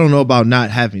I don't know about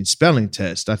not having spelling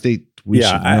tests. I think we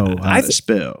should know how to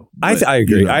spell. But, I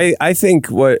agree. You know. I think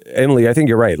Emily, I think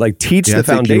you're right. Like, teach the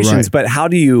foundations, right. But how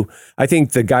do you, I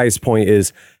think the guy's point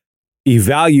is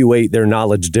evaluate their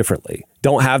knowledge differently.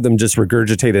 Don't have them just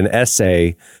regurgitate an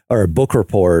essay or a book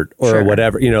report or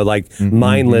whatever, you know, like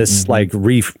mindless, like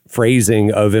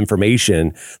rephrasing of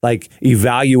information, like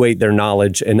evaluate their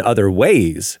knowledge in other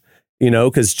ways, you know,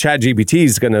 because ChatGPT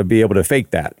is going to be able to fake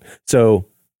that. So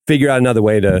figure out another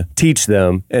way to teach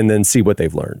them and then see what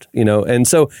they've learned, you know? And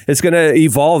so it's going to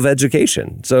evolve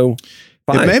education. So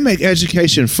fine. It may make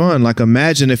education fun. Like,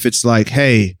 imagine if it's like,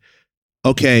 hey,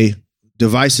 okay,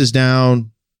 device is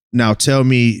down. Now tell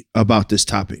me about this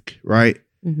topic, right?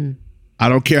 Mm-hmm. I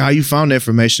don't care how you found the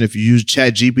information. If you use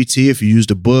ChatGPT, if you used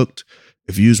a book,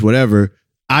 if you use whatever,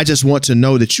 I just want to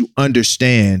know that you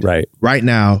understand right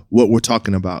now what we're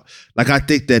talking about. Like, I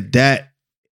think that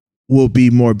will be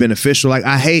more beneficial. Like,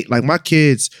 I hate, like, my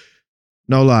kids,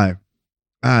 no lie,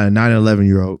 I had a 9 and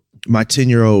 11-year-old. My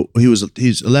 10-year-old,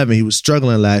 he's 11. He was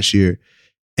struggling last year.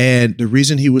 And the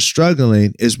reason he was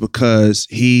struggling is because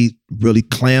he really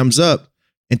clams up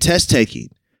in test taking,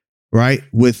 right?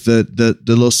 With the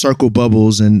little circle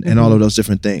bubbles and all of those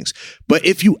different things. But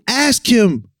if you ask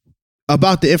him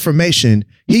about the information,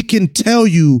 he can tell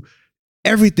you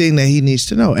everything that he needs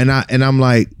to know. And I'm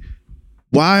like,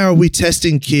 why are we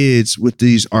testing kids with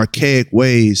these archaic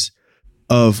ways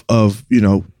of you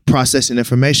know, processing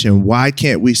information? Why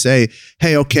can't we say,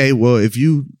 hey, okay, well, if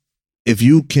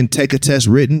you can take a test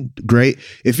written, great.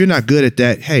 If you're not good at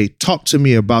that, hey, talk to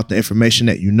me about the information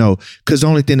that you know. Because the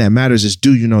only thing that matters is,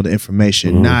 do you know the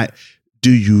information, not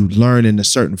do you learn in a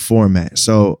certain format.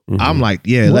 So I'm like,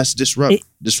 let's disrupt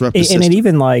the system. And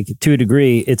even like, to a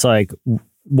degree, it's like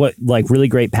what like really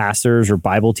great pastors or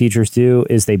Bible teachers do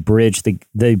is they bridge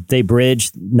they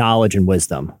bridge knowledge and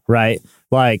wisdom, right?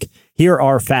 Like, here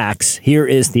are facts, here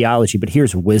is theology, but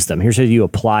here's wisdom. Here's how you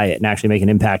apply it and actually make an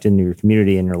impact in your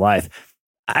community and your life.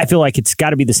 I feel like it's got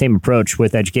to be the same approach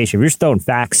with education. If you're just throwing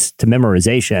facts to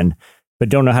memorization, but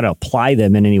don't know how to apply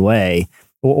them in any way,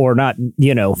 or not,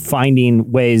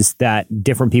 finding ways that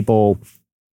different people,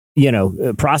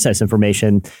 process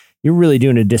information, you're really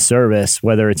doing a disservice,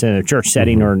 whether it's in a church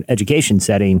setting or an education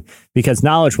setting, because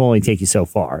knowledge will only take you so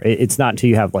far. It's not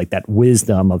until you have like that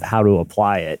wisdom of how to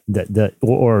apply it,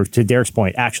 or to Derek's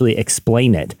point, actually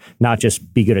explain it, not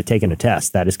just be good at taking a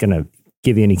test, that is going to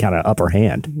give you any kind of upper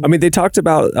hand. I mean, they talked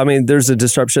about, there's a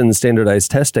disruption in standardized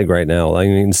testing right now. I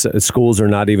mean, schools are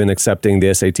not even accepting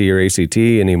the SAT or ACT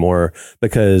anymore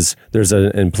because there's an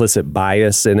implicit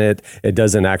bias in it. It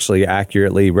doesn't actually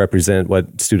accurately represent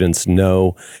what students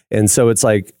know. And so it's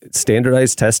like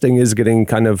standardized testing is getting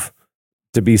kind of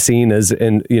to be seen as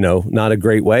not a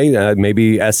great way.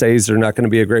 Maybe essays are not going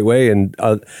to be a great way. And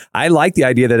I like the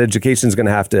idea that education is going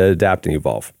to have to adapt and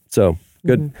evolve. So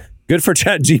good. Good for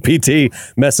ChatGPT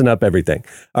messing up everything.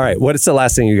 All right. What is the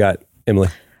last thing you got, Emily?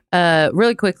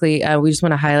 Really quickly, we just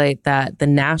want to highlight that The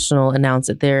National announced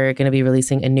that they're going to be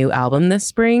releasing a new album this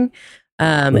spring.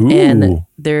 And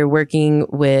they're working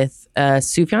with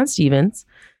Sufjan Stevens,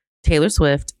 Taylor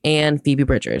Swift, and Phoebe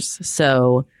Bridgers.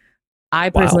 So I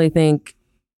personally think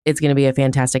it's going to be a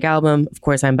fantastic album. Of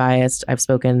course, I'm biased. I've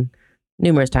spoken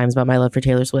numerous times about my love for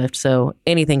Taylor Swift. So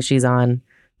anything she's on,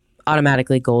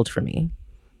 automatically gold for me.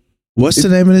 What's the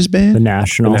name of this band? The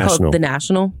National. It's called The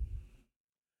National.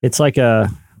 It's like a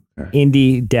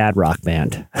indie dad rock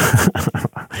band.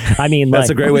 I mean, that's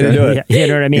a great way to do it. You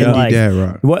know what I mean? Yeah, like dad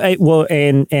rock. Well,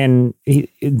 and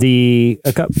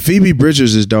Phoebe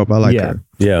Bridgers is dope. I like her.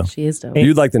 Yeah, she is dope.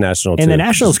 You'd like The National too. And The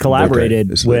National's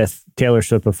collaborated with Taylor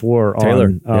Swift before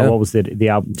on what was the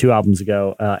album 2 albums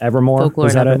ago? Evermore. Folklore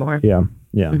and Evermore. Yeah.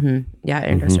 Mm-hmm. Yeah,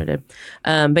 Aaron Dresser did.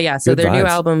 But yeah, so their new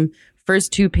album,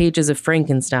 First 2 Pages of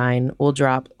Frankenstein, will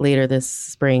drop later this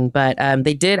spring. But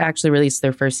they did actually release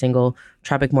their first single,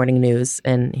 Tropic Morning News,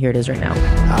 and here it is right now.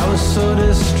 I was so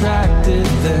distracted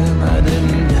then, I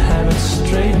didn't have it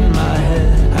straight in my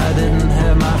head. I didn't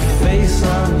have my face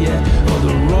on yet, or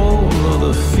the role or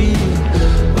the feel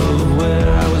of where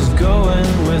I was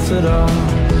going with it all.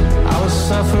 I was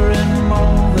suffering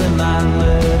more than I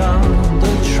let on.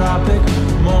 The Tropic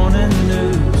Morning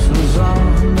News was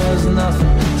on. There's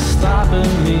nothing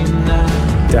stopping me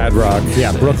now. Dad rock.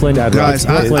 Yeah, Brooklyn Dad rock. Guys,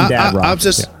 Dad rock. I'm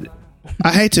just,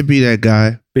 I hate to be that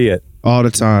guy. Be it. All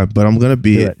the time, but I'm going to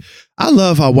be it. I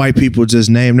love how white people just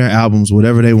name their albums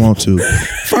whatever they want to.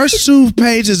 First 2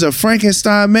 Pages of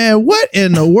Frankenstein, man, what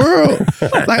in the world?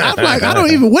 I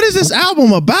don't even, what is this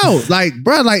album about? Like,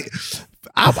 bro,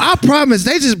 I promise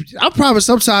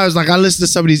sometimes I listen to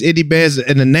some of these indie bands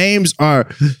and the names are,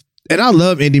 and I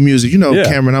love indie music.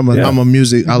 Cameron, I'm a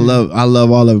music. I love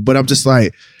all of it. But I'm just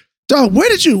like, dog, where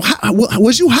did you,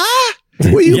 was you high?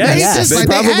 Were you yes, they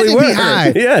probably had to were. be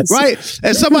high, yes. Right?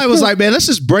 And somebody was like, man, let's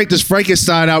just break this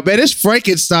Frankenstein out. Man, this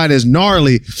Frankenstein is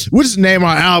gnarly. We'll just name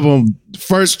our album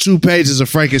First 2 Pages of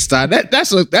Frankenstein.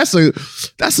 That's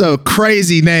a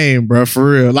crazy name, bro,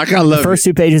 for real. Like, I love First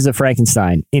 2 Pages of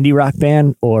Frankenstein, indie rock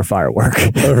band or firework?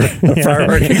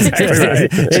 Firework. It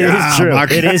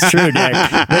is true,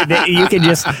 Nick. You can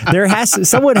just,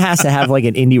 someone has to have like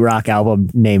an indie rock album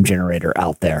name generator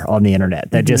out there on the internet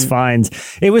that just finds,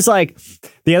 it was like,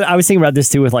 I was thinking about this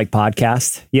too with like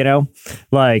podcasts,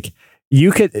 like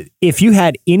you could, if you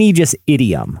had any just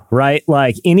idiom, right?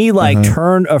 Like any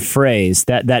turn of phrase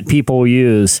that people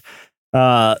use,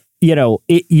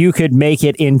 you could make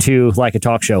it into like a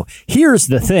talk show. Here's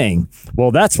the thing.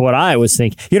 Well, that's what I was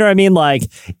thinking. You know what I mean? Like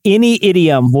any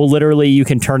idiom will literally, you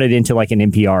can turn it into like an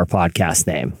NPR podcast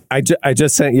name. I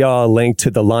just sent y'all a link to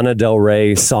the Lana Del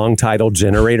Rey song title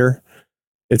generator.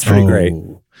 It's pretty great.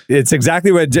 It's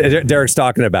exactly what Derek's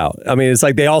talking about. I mean, it's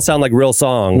like they all sound like real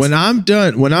songs. When I'm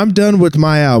done with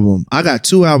my album, I got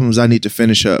 2 albums I need to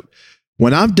finish up.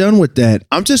 When I'm done with that,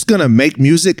 I'm just going to make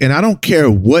music, and I don't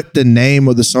care what the name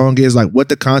of the song is, like what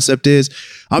the concept is.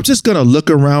 I'm just going to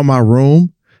look around my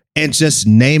room and just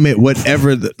name it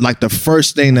whatever, like the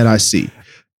first thing that I see.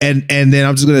 And then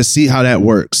I'm just going to see how that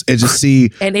works and just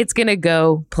see. And it's going to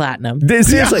go platinum.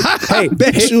 Seriously. Hey,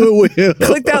 bet you it will.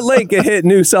 Click that link and hit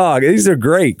new song. These are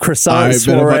great. Croissant All right,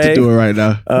 soiree. I'm about to do it right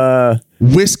now.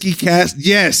 Whiskey Cast.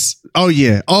 Yes. Oh,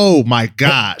 yeah. Oh, my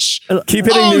gosh. Keep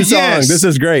hitting new songs. This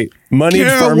is great. Money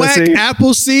Kerouac, Pharmacy.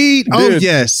 Appleseed. Dude. Oh,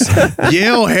 yes.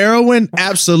 Yale Heroin.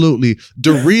 Absolutely.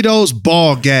 Doritos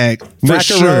Ball Gag. For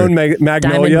sure. Macaron Magnolia.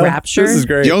 Diamond Rapture. This is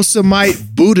great. Yosemite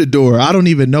Boudador. I don't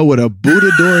even know what a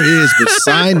Boudador is, but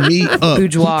sign me up.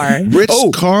 Boudoir. Rich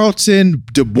Carlton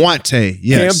de Bointe.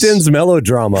 Yes. Hampton's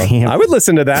Melodrama. I would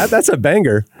listen to that. That's a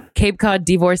banger. Cape Cod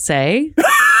Divorcee.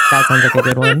 That sounds like a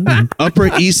good one. Upper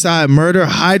East Side Murder,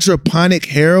 Hydroponic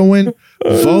Heroin,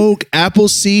 Vogue,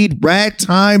 Appleseed,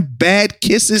 Ragtime, Bad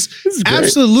Kisses.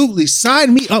 Absolutely.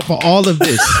 Sign me up for all of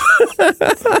this.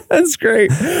 That's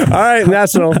great. All right,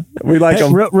 National. We like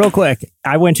them. Real quick.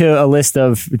 I went to a list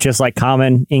of just like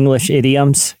common English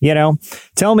idioms,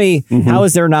 Tell me, how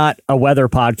is there not a weather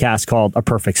podcast called A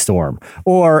Perfect Storm,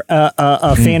 or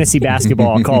a fantasy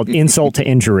basketball called Insult to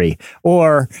Injury,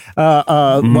 or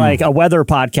like a weather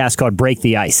podcast called Break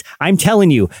the Ice? I'm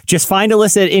telling you, just find a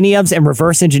list of idioms and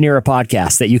reverse engineer a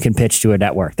podcast that you can pitch to a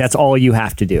network. That's all you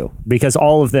have to do, because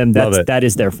all of them, that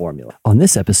is their formula. On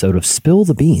this episode of Spill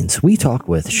the Beans, we talk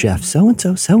with Chef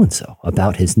so-and-so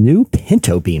about his new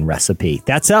pinto bean recipe.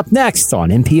 That's up next on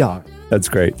NPR. That's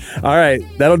great. All right.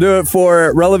 That'll do it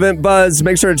for Relevant Buzz.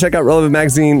 Make sure to check out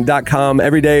relevantmagazine.com.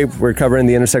 Every day, we're covering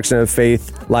the intersection of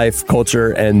faith, life,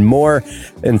 culture, and more.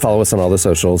 And follow us on all the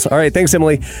socials. All right. Thanks,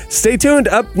 Emily. Stay tuned.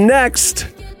 Up next,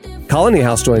 Colony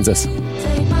House joins us.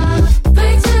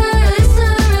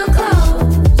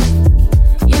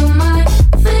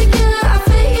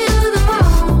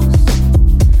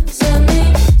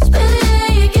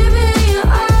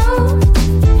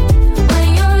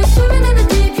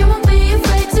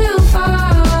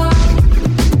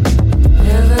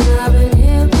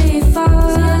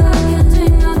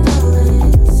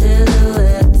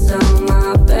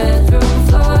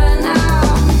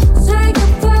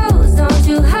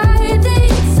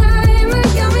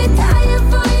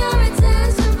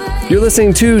 You're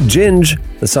listening to Ginge.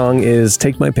 The song is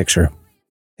Take My Picture.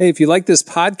 Hey, if you like this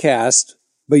podcast,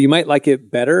 but you might like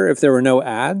it better if there were no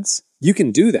ads, you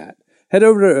can do that. Head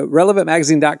over to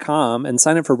relevantmagazine.com and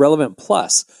sign up for Relevant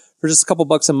Plus. For just a couple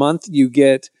bucks a month, you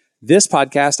get this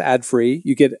podcast ad-free.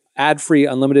 You get ad-free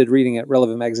unlimited reading at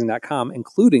relevantmagazine.com,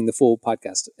 including the full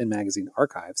podcast and magazine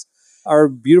archives, our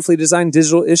beautifully designed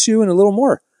digital issue, and a little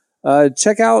more.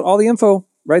 Check out all the info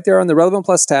right there on the Relevant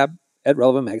Plus tab at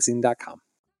relevantmagazine.com.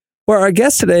 Well, our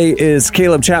guest today is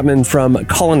Caleb Chapman from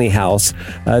Colony House.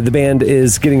 The band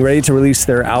is getting ready to release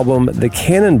their album, The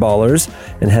Cannonballers,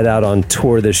 and head out on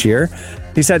tour this year.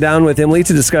 He sat down with Emily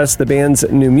to discuss the band's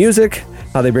new music,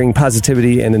 how they bring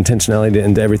positivity and intentionality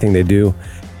into everything they do,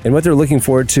 and what they're looking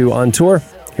forward to on tour.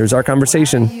 Here's our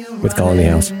conversation with Colony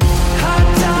House.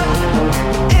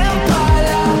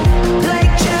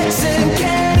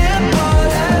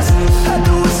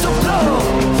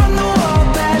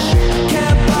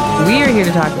 We are here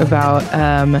to talk about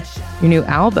your new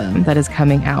album that is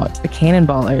coming out, The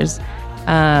Cannonballers.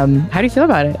 How do you feel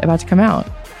about it, about to come out?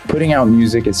 Putting out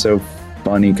music is so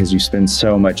funny because you spend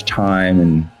so much time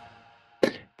and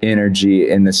energy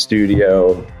in the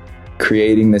studio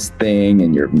creating this thing,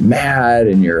 and you're mad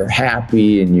and you're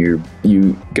happy and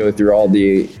you go through all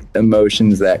the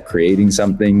emotions that creating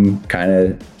something kind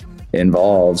of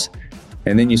involves,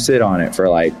 and then you sit on it for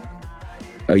like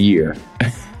a year.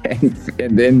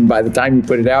 And then by the time you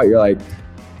put it out, you're like,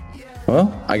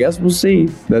 well, I guess we'll see.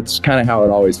 That's kind of how it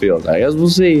always feels. I guess we'll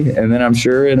see. And then I'm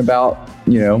sure in about,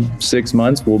 6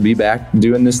 months, we'll be back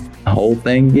doing this whole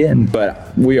thing again.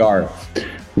 But we are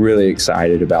really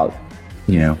excited about,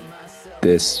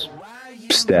 this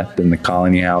step in the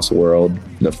Colony House world,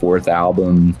 the fourth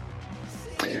album.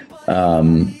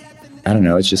 I don't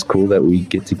know. It's just cool that we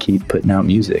get to keep putting out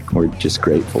music. We're just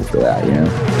grateful for that,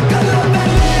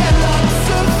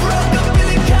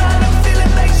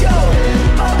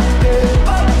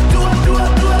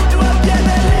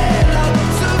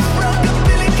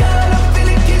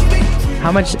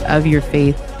 How much of your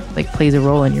faith plays a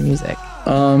role in your music?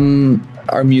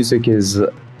 Our music is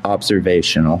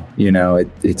observational.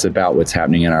 It's about what's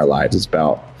happening in our lives. It's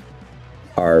about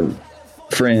our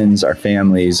friends, our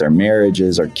families, our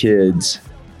marriages, our kids,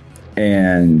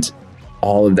 and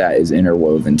all of that is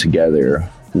interwoven together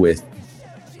with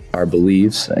our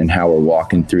beliefs and how we're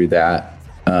walking through that.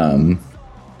 I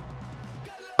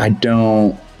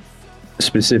don't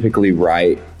specifically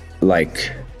write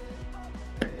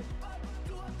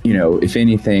if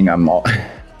anything, I'm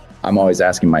always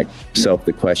asking myself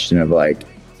the question of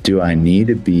do I need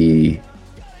to be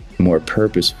more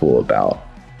purposeful about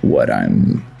what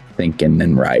I'm thinking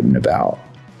and writing about?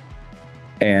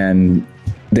 And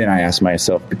then I ask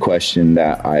myself the question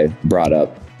that I brought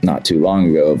up not too long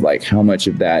ago of how much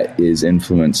of that is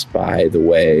influenced by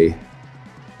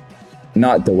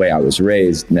not the way I was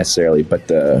raised necessarily, but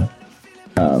the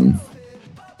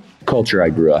culture I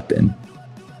grew up in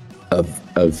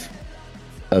of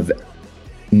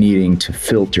needing to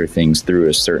filter things through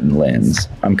a certain lens.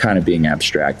 I'm kind of being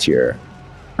abstract here.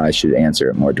 I should answer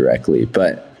it more directly,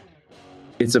 but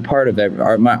it's a part of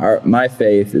my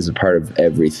faith is a part of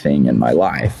everything in my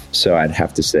life. So I'd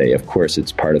have to say, of course,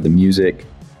 it's part of the music.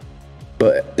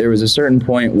 But there was a certain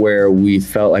point where we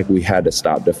felt like we had to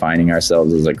stop defining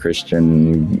ourselves as a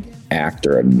Christian act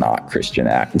or a not Christian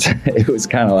act. It was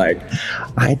kind of like,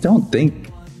 I don't think,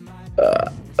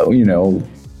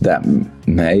 that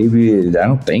maybe, I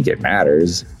don't think it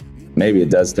matters. Maybe it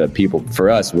does to people. For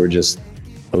us, we're just,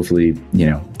 hopefully,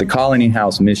 the Colony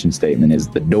House mission statement is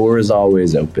the door is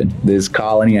always open. This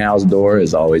Colony House door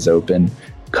is always open.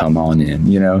 Come on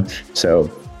in,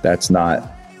 So that's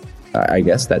not, I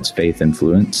guess that's faith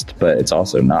influenced, but it's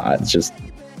also not. It's just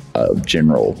a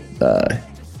general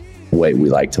way we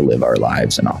like to live our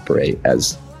lives and operate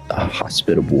as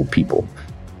hospitable people,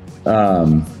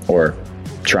 or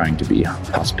trying to be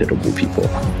hospitable people.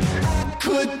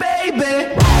 Good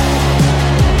baby.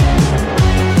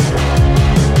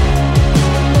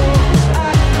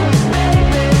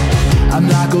 I'm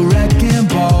like a wrecking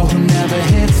ball who never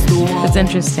hits the wall. It's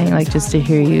interesting, like, just to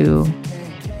hear you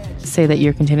say that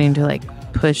you're continuing to like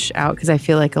push out, because I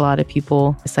feel like a lot of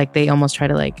people, it's like they almost try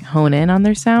to like hone in on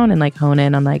their sound and like hone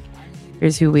in on like,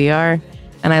 here's who we are.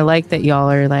 And I like that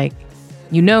y'all are like,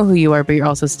 who you are, but you're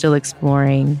also still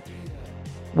exploring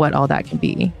what all that can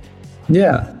be.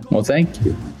 Yeah. Well, thank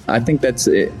you. I think that's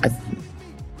it.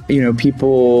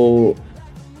 People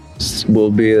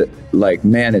will be like,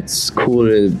 man, it's cool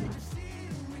to,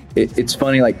 it's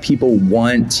funny, like people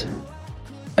want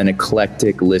an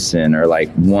eclectic listen, or like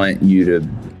want you to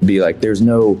be like, there's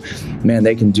no, man,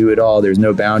 they can do it all. There's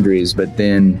no boundaries. But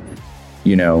then,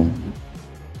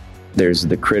 there's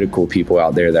the critical people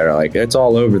out there that are like, it's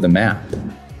all over the map.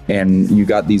 And you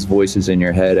got these voices in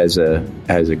your head as a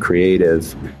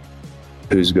creative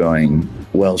who's going,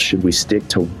 well,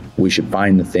 we should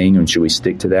find the thing, and should we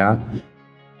stick to that?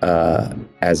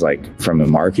 As like from a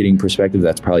marketing perspective,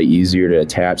 that's probably easier to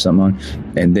attach someone.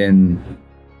 And then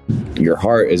your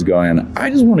heart is going, I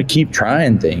just want to keep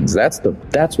trying things. That's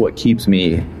what keeps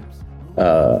me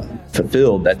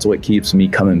fulfilled. That's what keeps me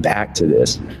coming back to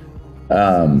this.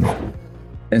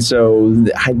 And so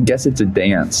I guess it's a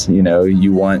dance,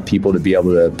 you want people to be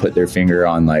able to put their finger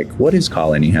on like, what is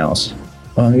Colony House?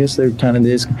 Well, I guess they're kind of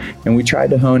this. And we tried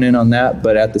to hone in on that,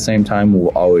 but at the same time, we'll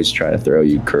always try to throw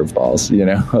you curveballs,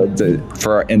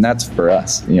 and that's for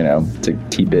us, to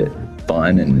keep it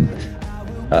fun and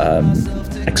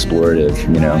explorative,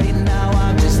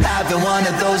 I'm just having one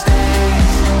of those days.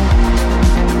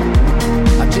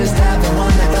 I'm just having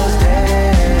one of those days.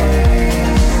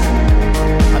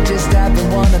 I'm just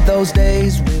having one of those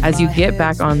days. As you get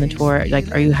back on the tour,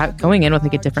 like, are you going in with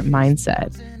like a different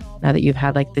mindset now that you've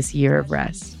had like this year of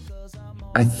rest?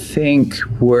 I think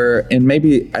and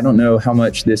maybe, I don't know how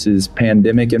much this is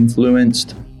pandemic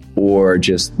influenced or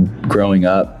just growing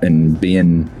up and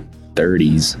being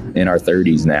in our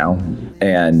 30s now,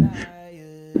 and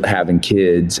having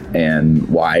kids and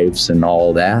wives and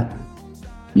all that,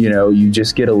 you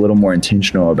just get a little more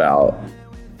intentional about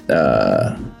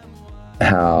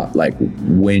how, like,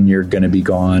 when you're going to be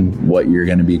gone, what you're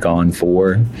going to be gone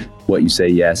for, what you say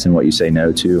yes and what you say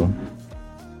no to.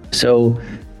 So,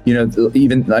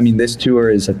 this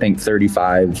tour is, I think,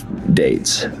 35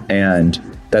 dates, and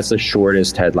that's the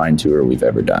shortest headline tour we've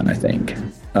ever done, I think.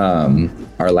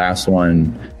 Our last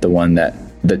one,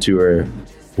 the tour,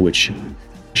 which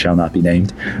shall not be named.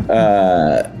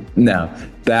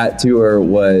 That tour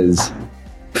was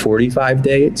 45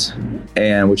 dates,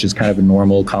 and which is kind of a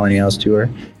normal Colony House tour.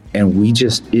 And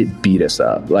it beat us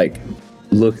up. Like,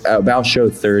 look, about show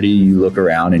 30, you look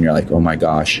around and you're like, oh my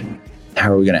gosh,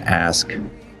 how are we going to ask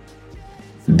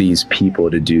these people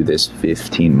to do this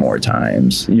 15 more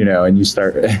times? And you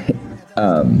start,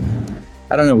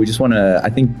 I don't know. We just want to, I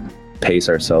think, pace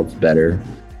ourselves better.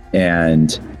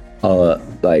 And,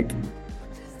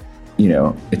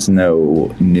 it's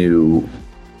no new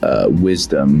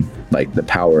wisdom, like the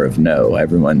power of no.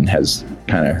 Everyone has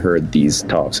kind of heard these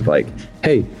talks of like,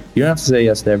 hey, you don't have to say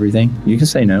yes to everything. You can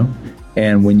say no.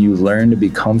 And when you learn to be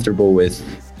comfortable with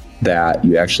that,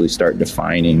 you actually start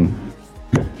defining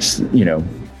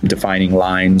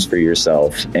lines for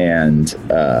yourself, and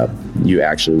you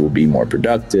actually will be more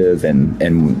productive,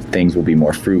 and things will be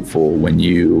more fruitful when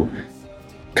you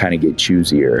kind of get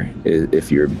choosier,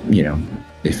 if you're,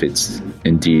 if it's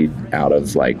indeed out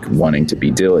of like wanting to be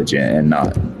diligent and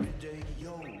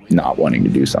not wanting to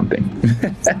do something.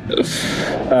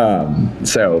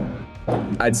 So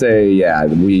I'd say, yeah,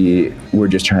 we're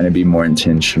just trying to be more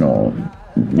intentional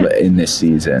in this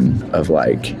season of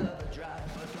like,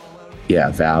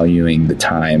 valuing the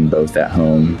time both at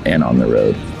home and on the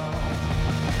road.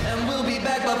 And we'll be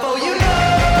back before you know.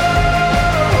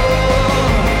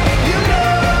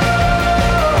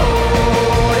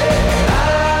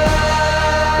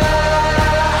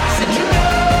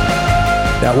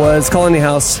 That was Colony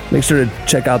House. Make sure to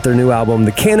check out their new album,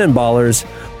 The Cannonballers,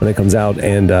 when it comes out,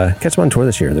 and catch them on tour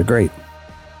this year. They're great.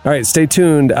 All right, stay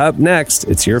tuned. Up next,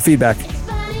 it's your feedback.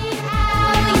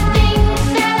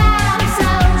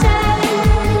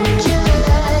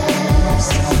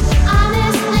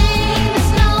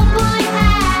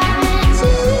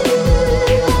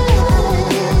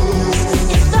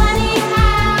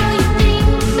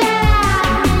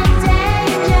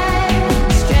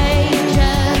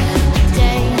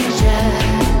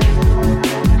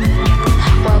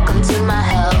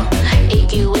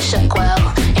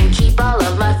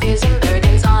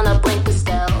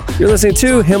 You're listening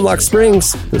to Hemlock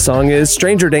Springs. The song is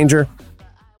Stranger Danger.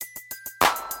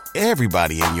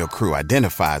 Everybody in your crew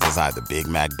identifies as either Big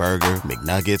Mac Burger,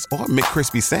 McNuggets, or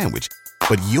McCrispy Sandwich.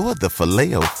 But you're the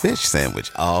Filet-O-Fish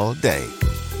Sandwich all day.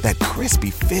 That crispy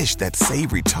fish, that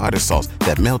savory tartar sauce,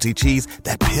 that melty cheese,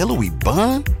 that pillowy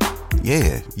bun.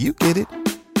 Yeah, you get it.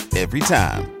 Every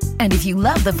time. And if you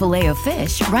love the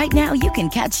Filet-O-Fish, right now you can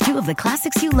catch 2 of the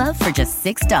classics you love for just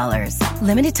 $6.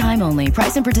 Limited time only.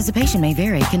 Price and participation may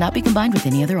vary. Cannot be combined with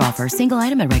any other offer. Single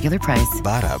item at regular price.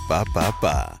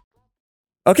 Ba-da-ba-ba-ba.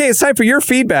 Okay, it's time for your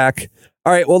feedback.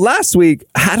 All right, well, last week,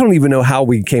 I don't even know how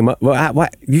we came up. Well,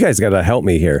 you guys got to help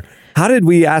me here. How did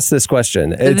we ask this question?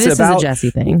 This is a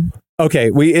Jesse thing.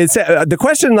 Okay, the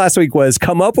question last week was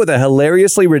come up with a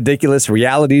hilariously ridiculous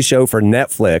reality show for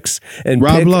Netflix and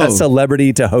pick a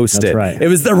celebrity to host it. Right. It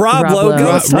was the Rob Lowe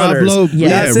Ghost Hunters. Rob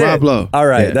Lowe, Rob Lowe. All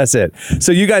right, that's it.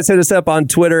 So you guys hit us up on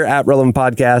Twitter at Relevant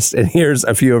Podcast, and here's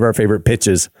a few of our favorite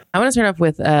pitches. I want to start off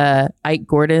with Ike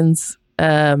Gordon's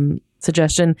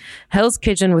suggestion. Hell's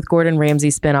Kitchen with Gordon Ramsay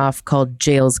spinoff called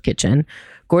Jail's Kitchen.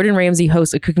 Gordon Ramsay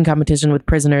hosts a cooking competition with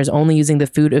prisoners only using the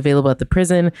food available at the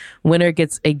prison. Winner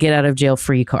gets a get out of jail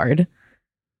free card.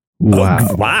 Wow.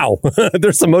 Oh, wow.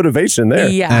 There's some motivation there.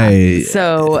 Yeah.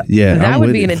 That I'm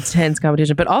would be an intense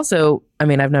competition. But also, I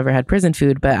mean, I've never had prison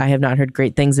food, but I have not heard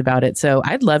great things about it. So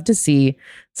I'd love to see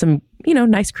some,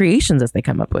 nice creations as they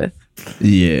come up with.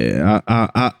 Yeah,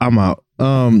 I'm out.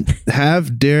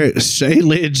 Have Derek,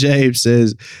 Shaylin James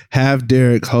says, have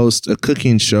Derek host a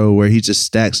cooking show where he just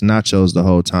stacks nachos the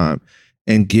whole time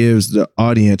and gives the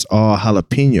audience all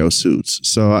jalapeno suits.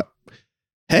 So,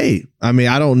 I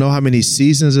don't know how many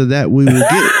seasons of that we will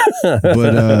get,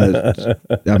 but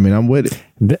I'm with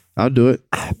it. I'll do it.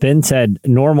 Ben said,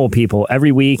 normal people,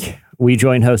 every week we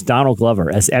join host Donald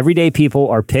Glover as everyday people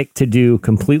are picked to do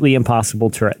completely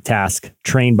impossible task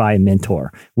trained by a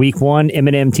mentor. Week 1,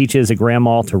 Eminem teaches a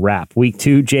grandma to rap. Week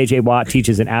 2, JJ Watt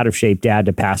teaches an out-of-shape dad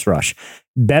to pass rush.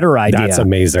 Better idea. That's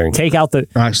amazing. Take out the...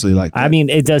 I actually like that. I mean,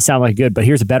 it does sound like good, but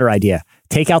here's a better idea.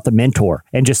 Take out the mentor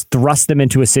and just thrust them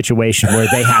into a situation where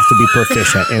they have to be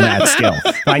proficient in that skill.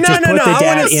 Like, just put the dad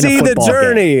I want to in see a the football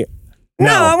journey. game.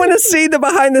 No, I want to see the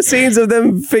behind the scenes of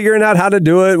them figuring out how to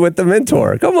do it with the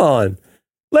mentor. Come on.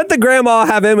 Let the grandma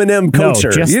have Eminem coach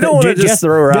her. You don't want to just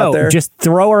throw her out there. Just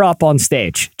throw her up on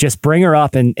stage. Just bring her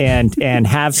up and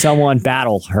have someone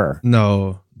battle her.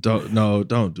 No, don't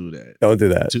do that. Don't do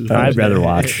that. I'd rather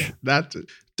watch.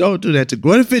 Don't do that.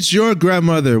 What if it's your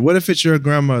grandmother?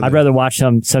 I'd rather watch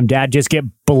some dad just get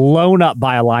blown up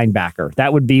by a linebacker.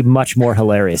 That would be much more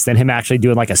hilarious than him actually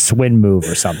doing like a swing move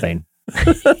or something.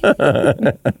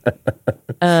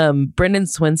 Brendan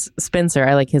Spencer,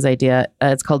 I like his idea.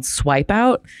 It's called Swipe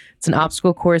Out. It's an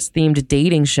obstacle course themed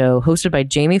dating show hosted by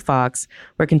Jamie Foxx,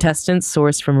 where contestants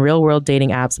sourced from real world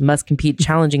dating apps must compete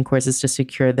challenging courses to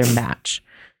secure their match.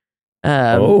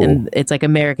 And it's like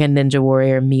American Ninja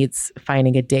Warrior meets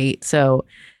finding a date. So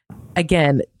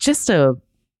again,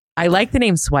 I like the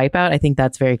name Swipe Out. I think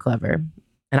that's very clever,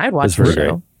 and I'd watch the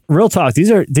show. Real talk. These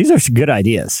are good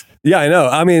ideas. Yeah, I know.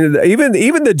 I mean, even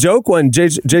the joke one,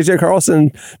 JJ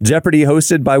Carlson, Jeopardy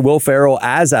hosted by Will Ferrell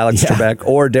as Alex Trebek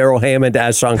or Daryl Hammond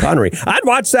as Sean Connery. I'd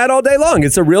watch that all day long.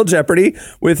 It's a real Jeopardy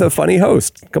with a funny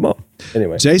host. Come on.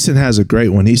 Anyway. Jason has a great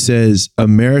one. He says,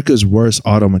 America's Worst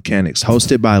Auto Mechanics,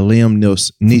 hosted by Liam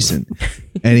Neeson.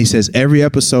 And he says, every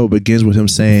episode begins with him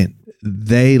saying,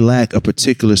 they lack a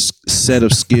particular set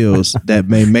of skills that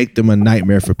may make them a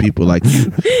nightmare for people like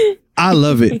you. I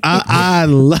love it. I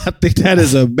think that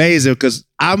is amazing because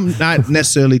I'm not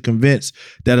necessarily convinced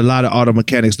that a lot of auto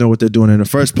mechanics know what they're doing in the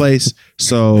first place.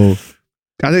 So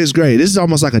I think it's great. This is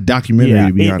almost like a documentary,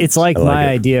 to be honest. It's like my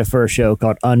idea for a show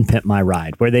called Unpimp My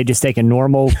Ride, where they just take a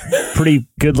normal, pretty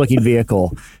good-looking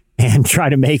vehicle and try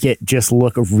to make it just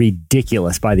look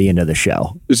ridiculous by the end of the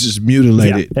show. This is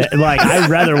mutilated. Yeah. Like, I'd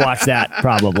rather watch that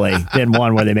probably than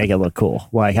one where they make it look cool.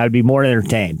 Like, I'd be more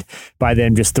entertained by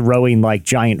them just throwing like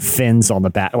giant fins on the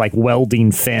back, like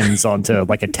welding fins onto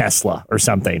like a Tesla or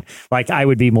something. Like, I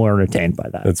would be more entertained by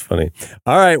that. That's funny.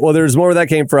 All right. Well, there's more where that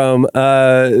came from.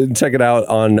 Check it out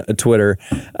on Twitter.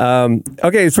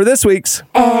 Okay, for this week's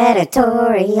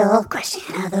editorial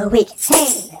question of the week.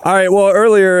 All right. Well,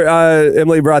 earlier,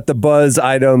 Emily brought the buzz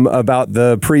item about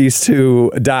the priest who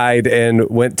died and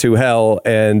went to hell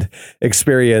and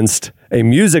experienced a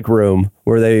music room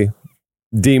where a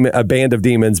band of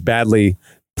demons badly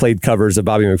played covers of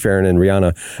Bobby McFerrin and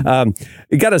Rihanna.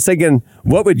 It got us thinking,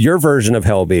 what would your version of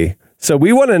hell be? So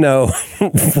we want to know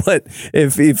what,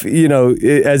 if you know,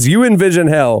 as you envision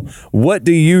hell, what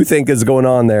do you think is going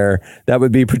on there that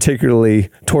would be particularly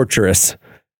torturous?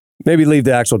 Maybe leave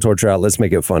the actual torture out. Let's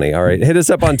make it funny. All right. Hit us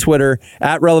up on Twitter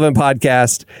at Relevant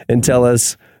Podcast and tell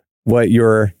us what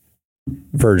your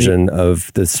version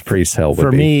of this priest hell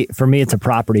would be. For me, it's a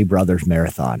Property Brothers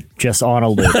marathon, just on a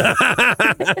loop.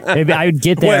 Maybe I would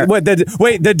get there.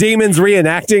 The demons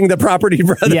reenacting the Property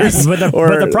Brothers? Yes, but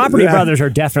the Property Brothers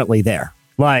are definitely there.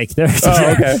 Like, they're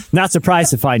okay. Not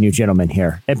surprised to find you gentlemen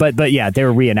here. But yeah, they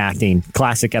were reenacting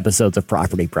classic episodes of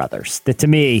Property Brothers. To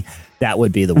me, that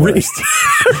would be the worst.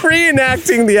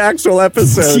 Reenacting the actual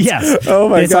episodes. Yes. Oh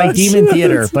my god. It's like Demon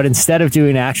Theater, but instead of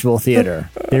doing actual theater,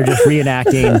 they're just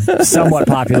reenacting somewhat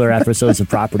popular episodes of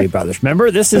Property Brothers. Remember,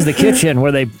 this is the kitchen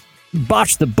where they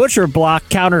botched the butcher block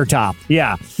countertop.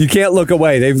 Yeah. You can't look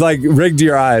away. They've like rigged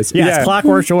your eyes. Yeah, it's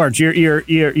Clockwork Orange.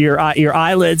 Your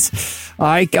eyelids.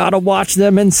 I gotta watch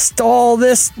them install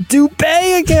this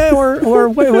duvet again, or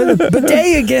wait,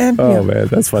 bidet again. Oh man,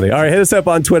 that's funny. All right, hit us up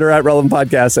on Twitter at Relevant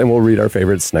Podcast, and we'll read our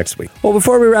favorites next week. Well,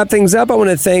 before we wrap things up, I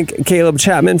want to thank Caleb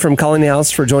Chapman from Calling the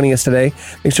House for joining us today.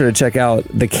 Make sure to check out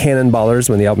the Cannonballers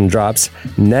when the album drops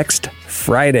next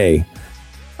Friday.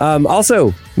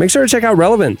 Also, make sure to check out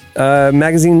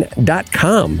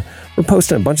relevantmagazine.com. We're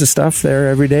posting a bunch of stuff there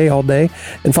every day, all day.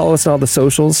 And follow us on all the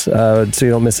socials so you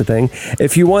don't miss a thing.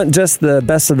 If you want just the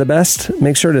best of the best,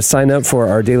 make sure to sign up for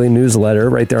our daily newsletter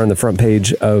right there on the front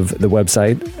page of the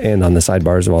website and on the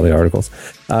sidebars of all the articles.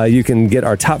 You can get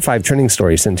our top 5 trending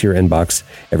stories sent to your inbox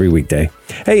every weekday.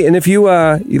 Hey, and if you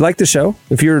like the show,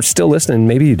 if you're still listening,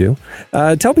 maybe you do,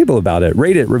 tell people about it.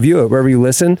 Rate it, review it wherever you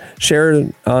listen. Share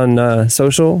it on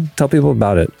social. Tell people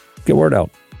about it. Get word out.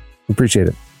 Appreciate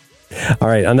it. All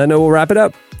right. On that note, we'll wrap it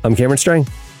up. I'm Cameron Strang.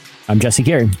 I'm Jesse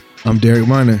Gary. I'm Derek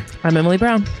Miner. I'm Emily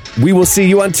Brown. We will see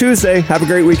you on Tuesday. Have a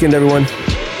great weekend, everyone.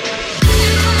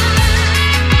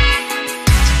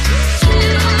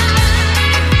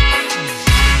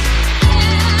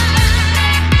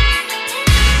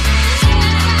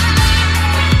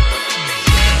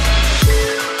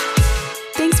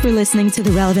 Thanks for listening to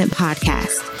the Relevant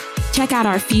Podcast. Check out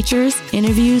our features,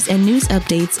 interviews, and news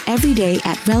updates every day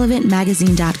at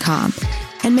relevantmagazine.com.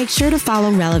 And make sure to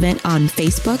follow Relevant on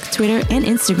Facebook, Twitter, and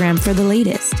Instagram for the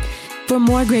latest. For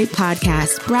more great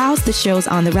podcasts, browse the shows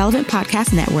on the Relevant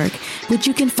Podcast Network, which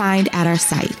you can find at our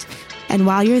site. And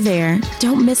while you're there,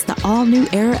 don't miss the all-new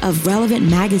era of Relevant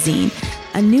Magazine.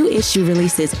 A new issue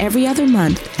releases every other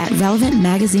month at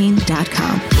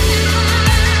relevantmagazine.com.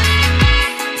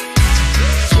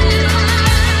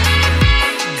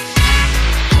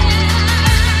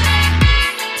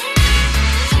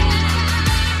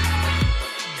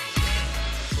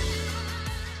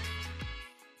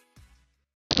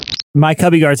 My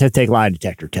cubby guards have to take lie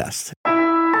detector tests.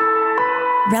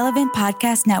 Relevant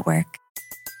Podcast Network.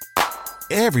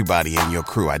 Everybody in your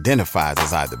crew identifies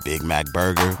as either Big Mac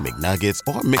Burger, McNuggets,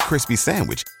 or McCrispy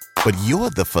Sandwich. But you're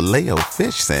the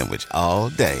Filet-O-Fish Sandwich all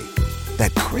day.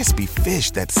 That crispy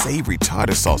fish, that savory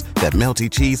tartar sauce, that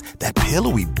melty cheese, that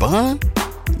pillowy bun.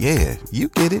 Yeah, you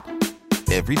get it.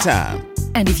 Every time.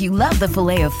 And if you love the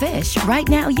Filet-O-Fish, right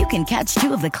now you can catch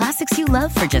 2 of the classics you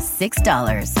love for just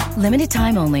 $6. Limited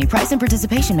time only. Price and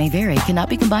participation may vary. Cannot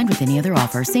be combined with any other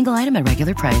offer. Single item at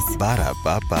regular price.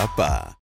 Ba-da-ba-ba-ba.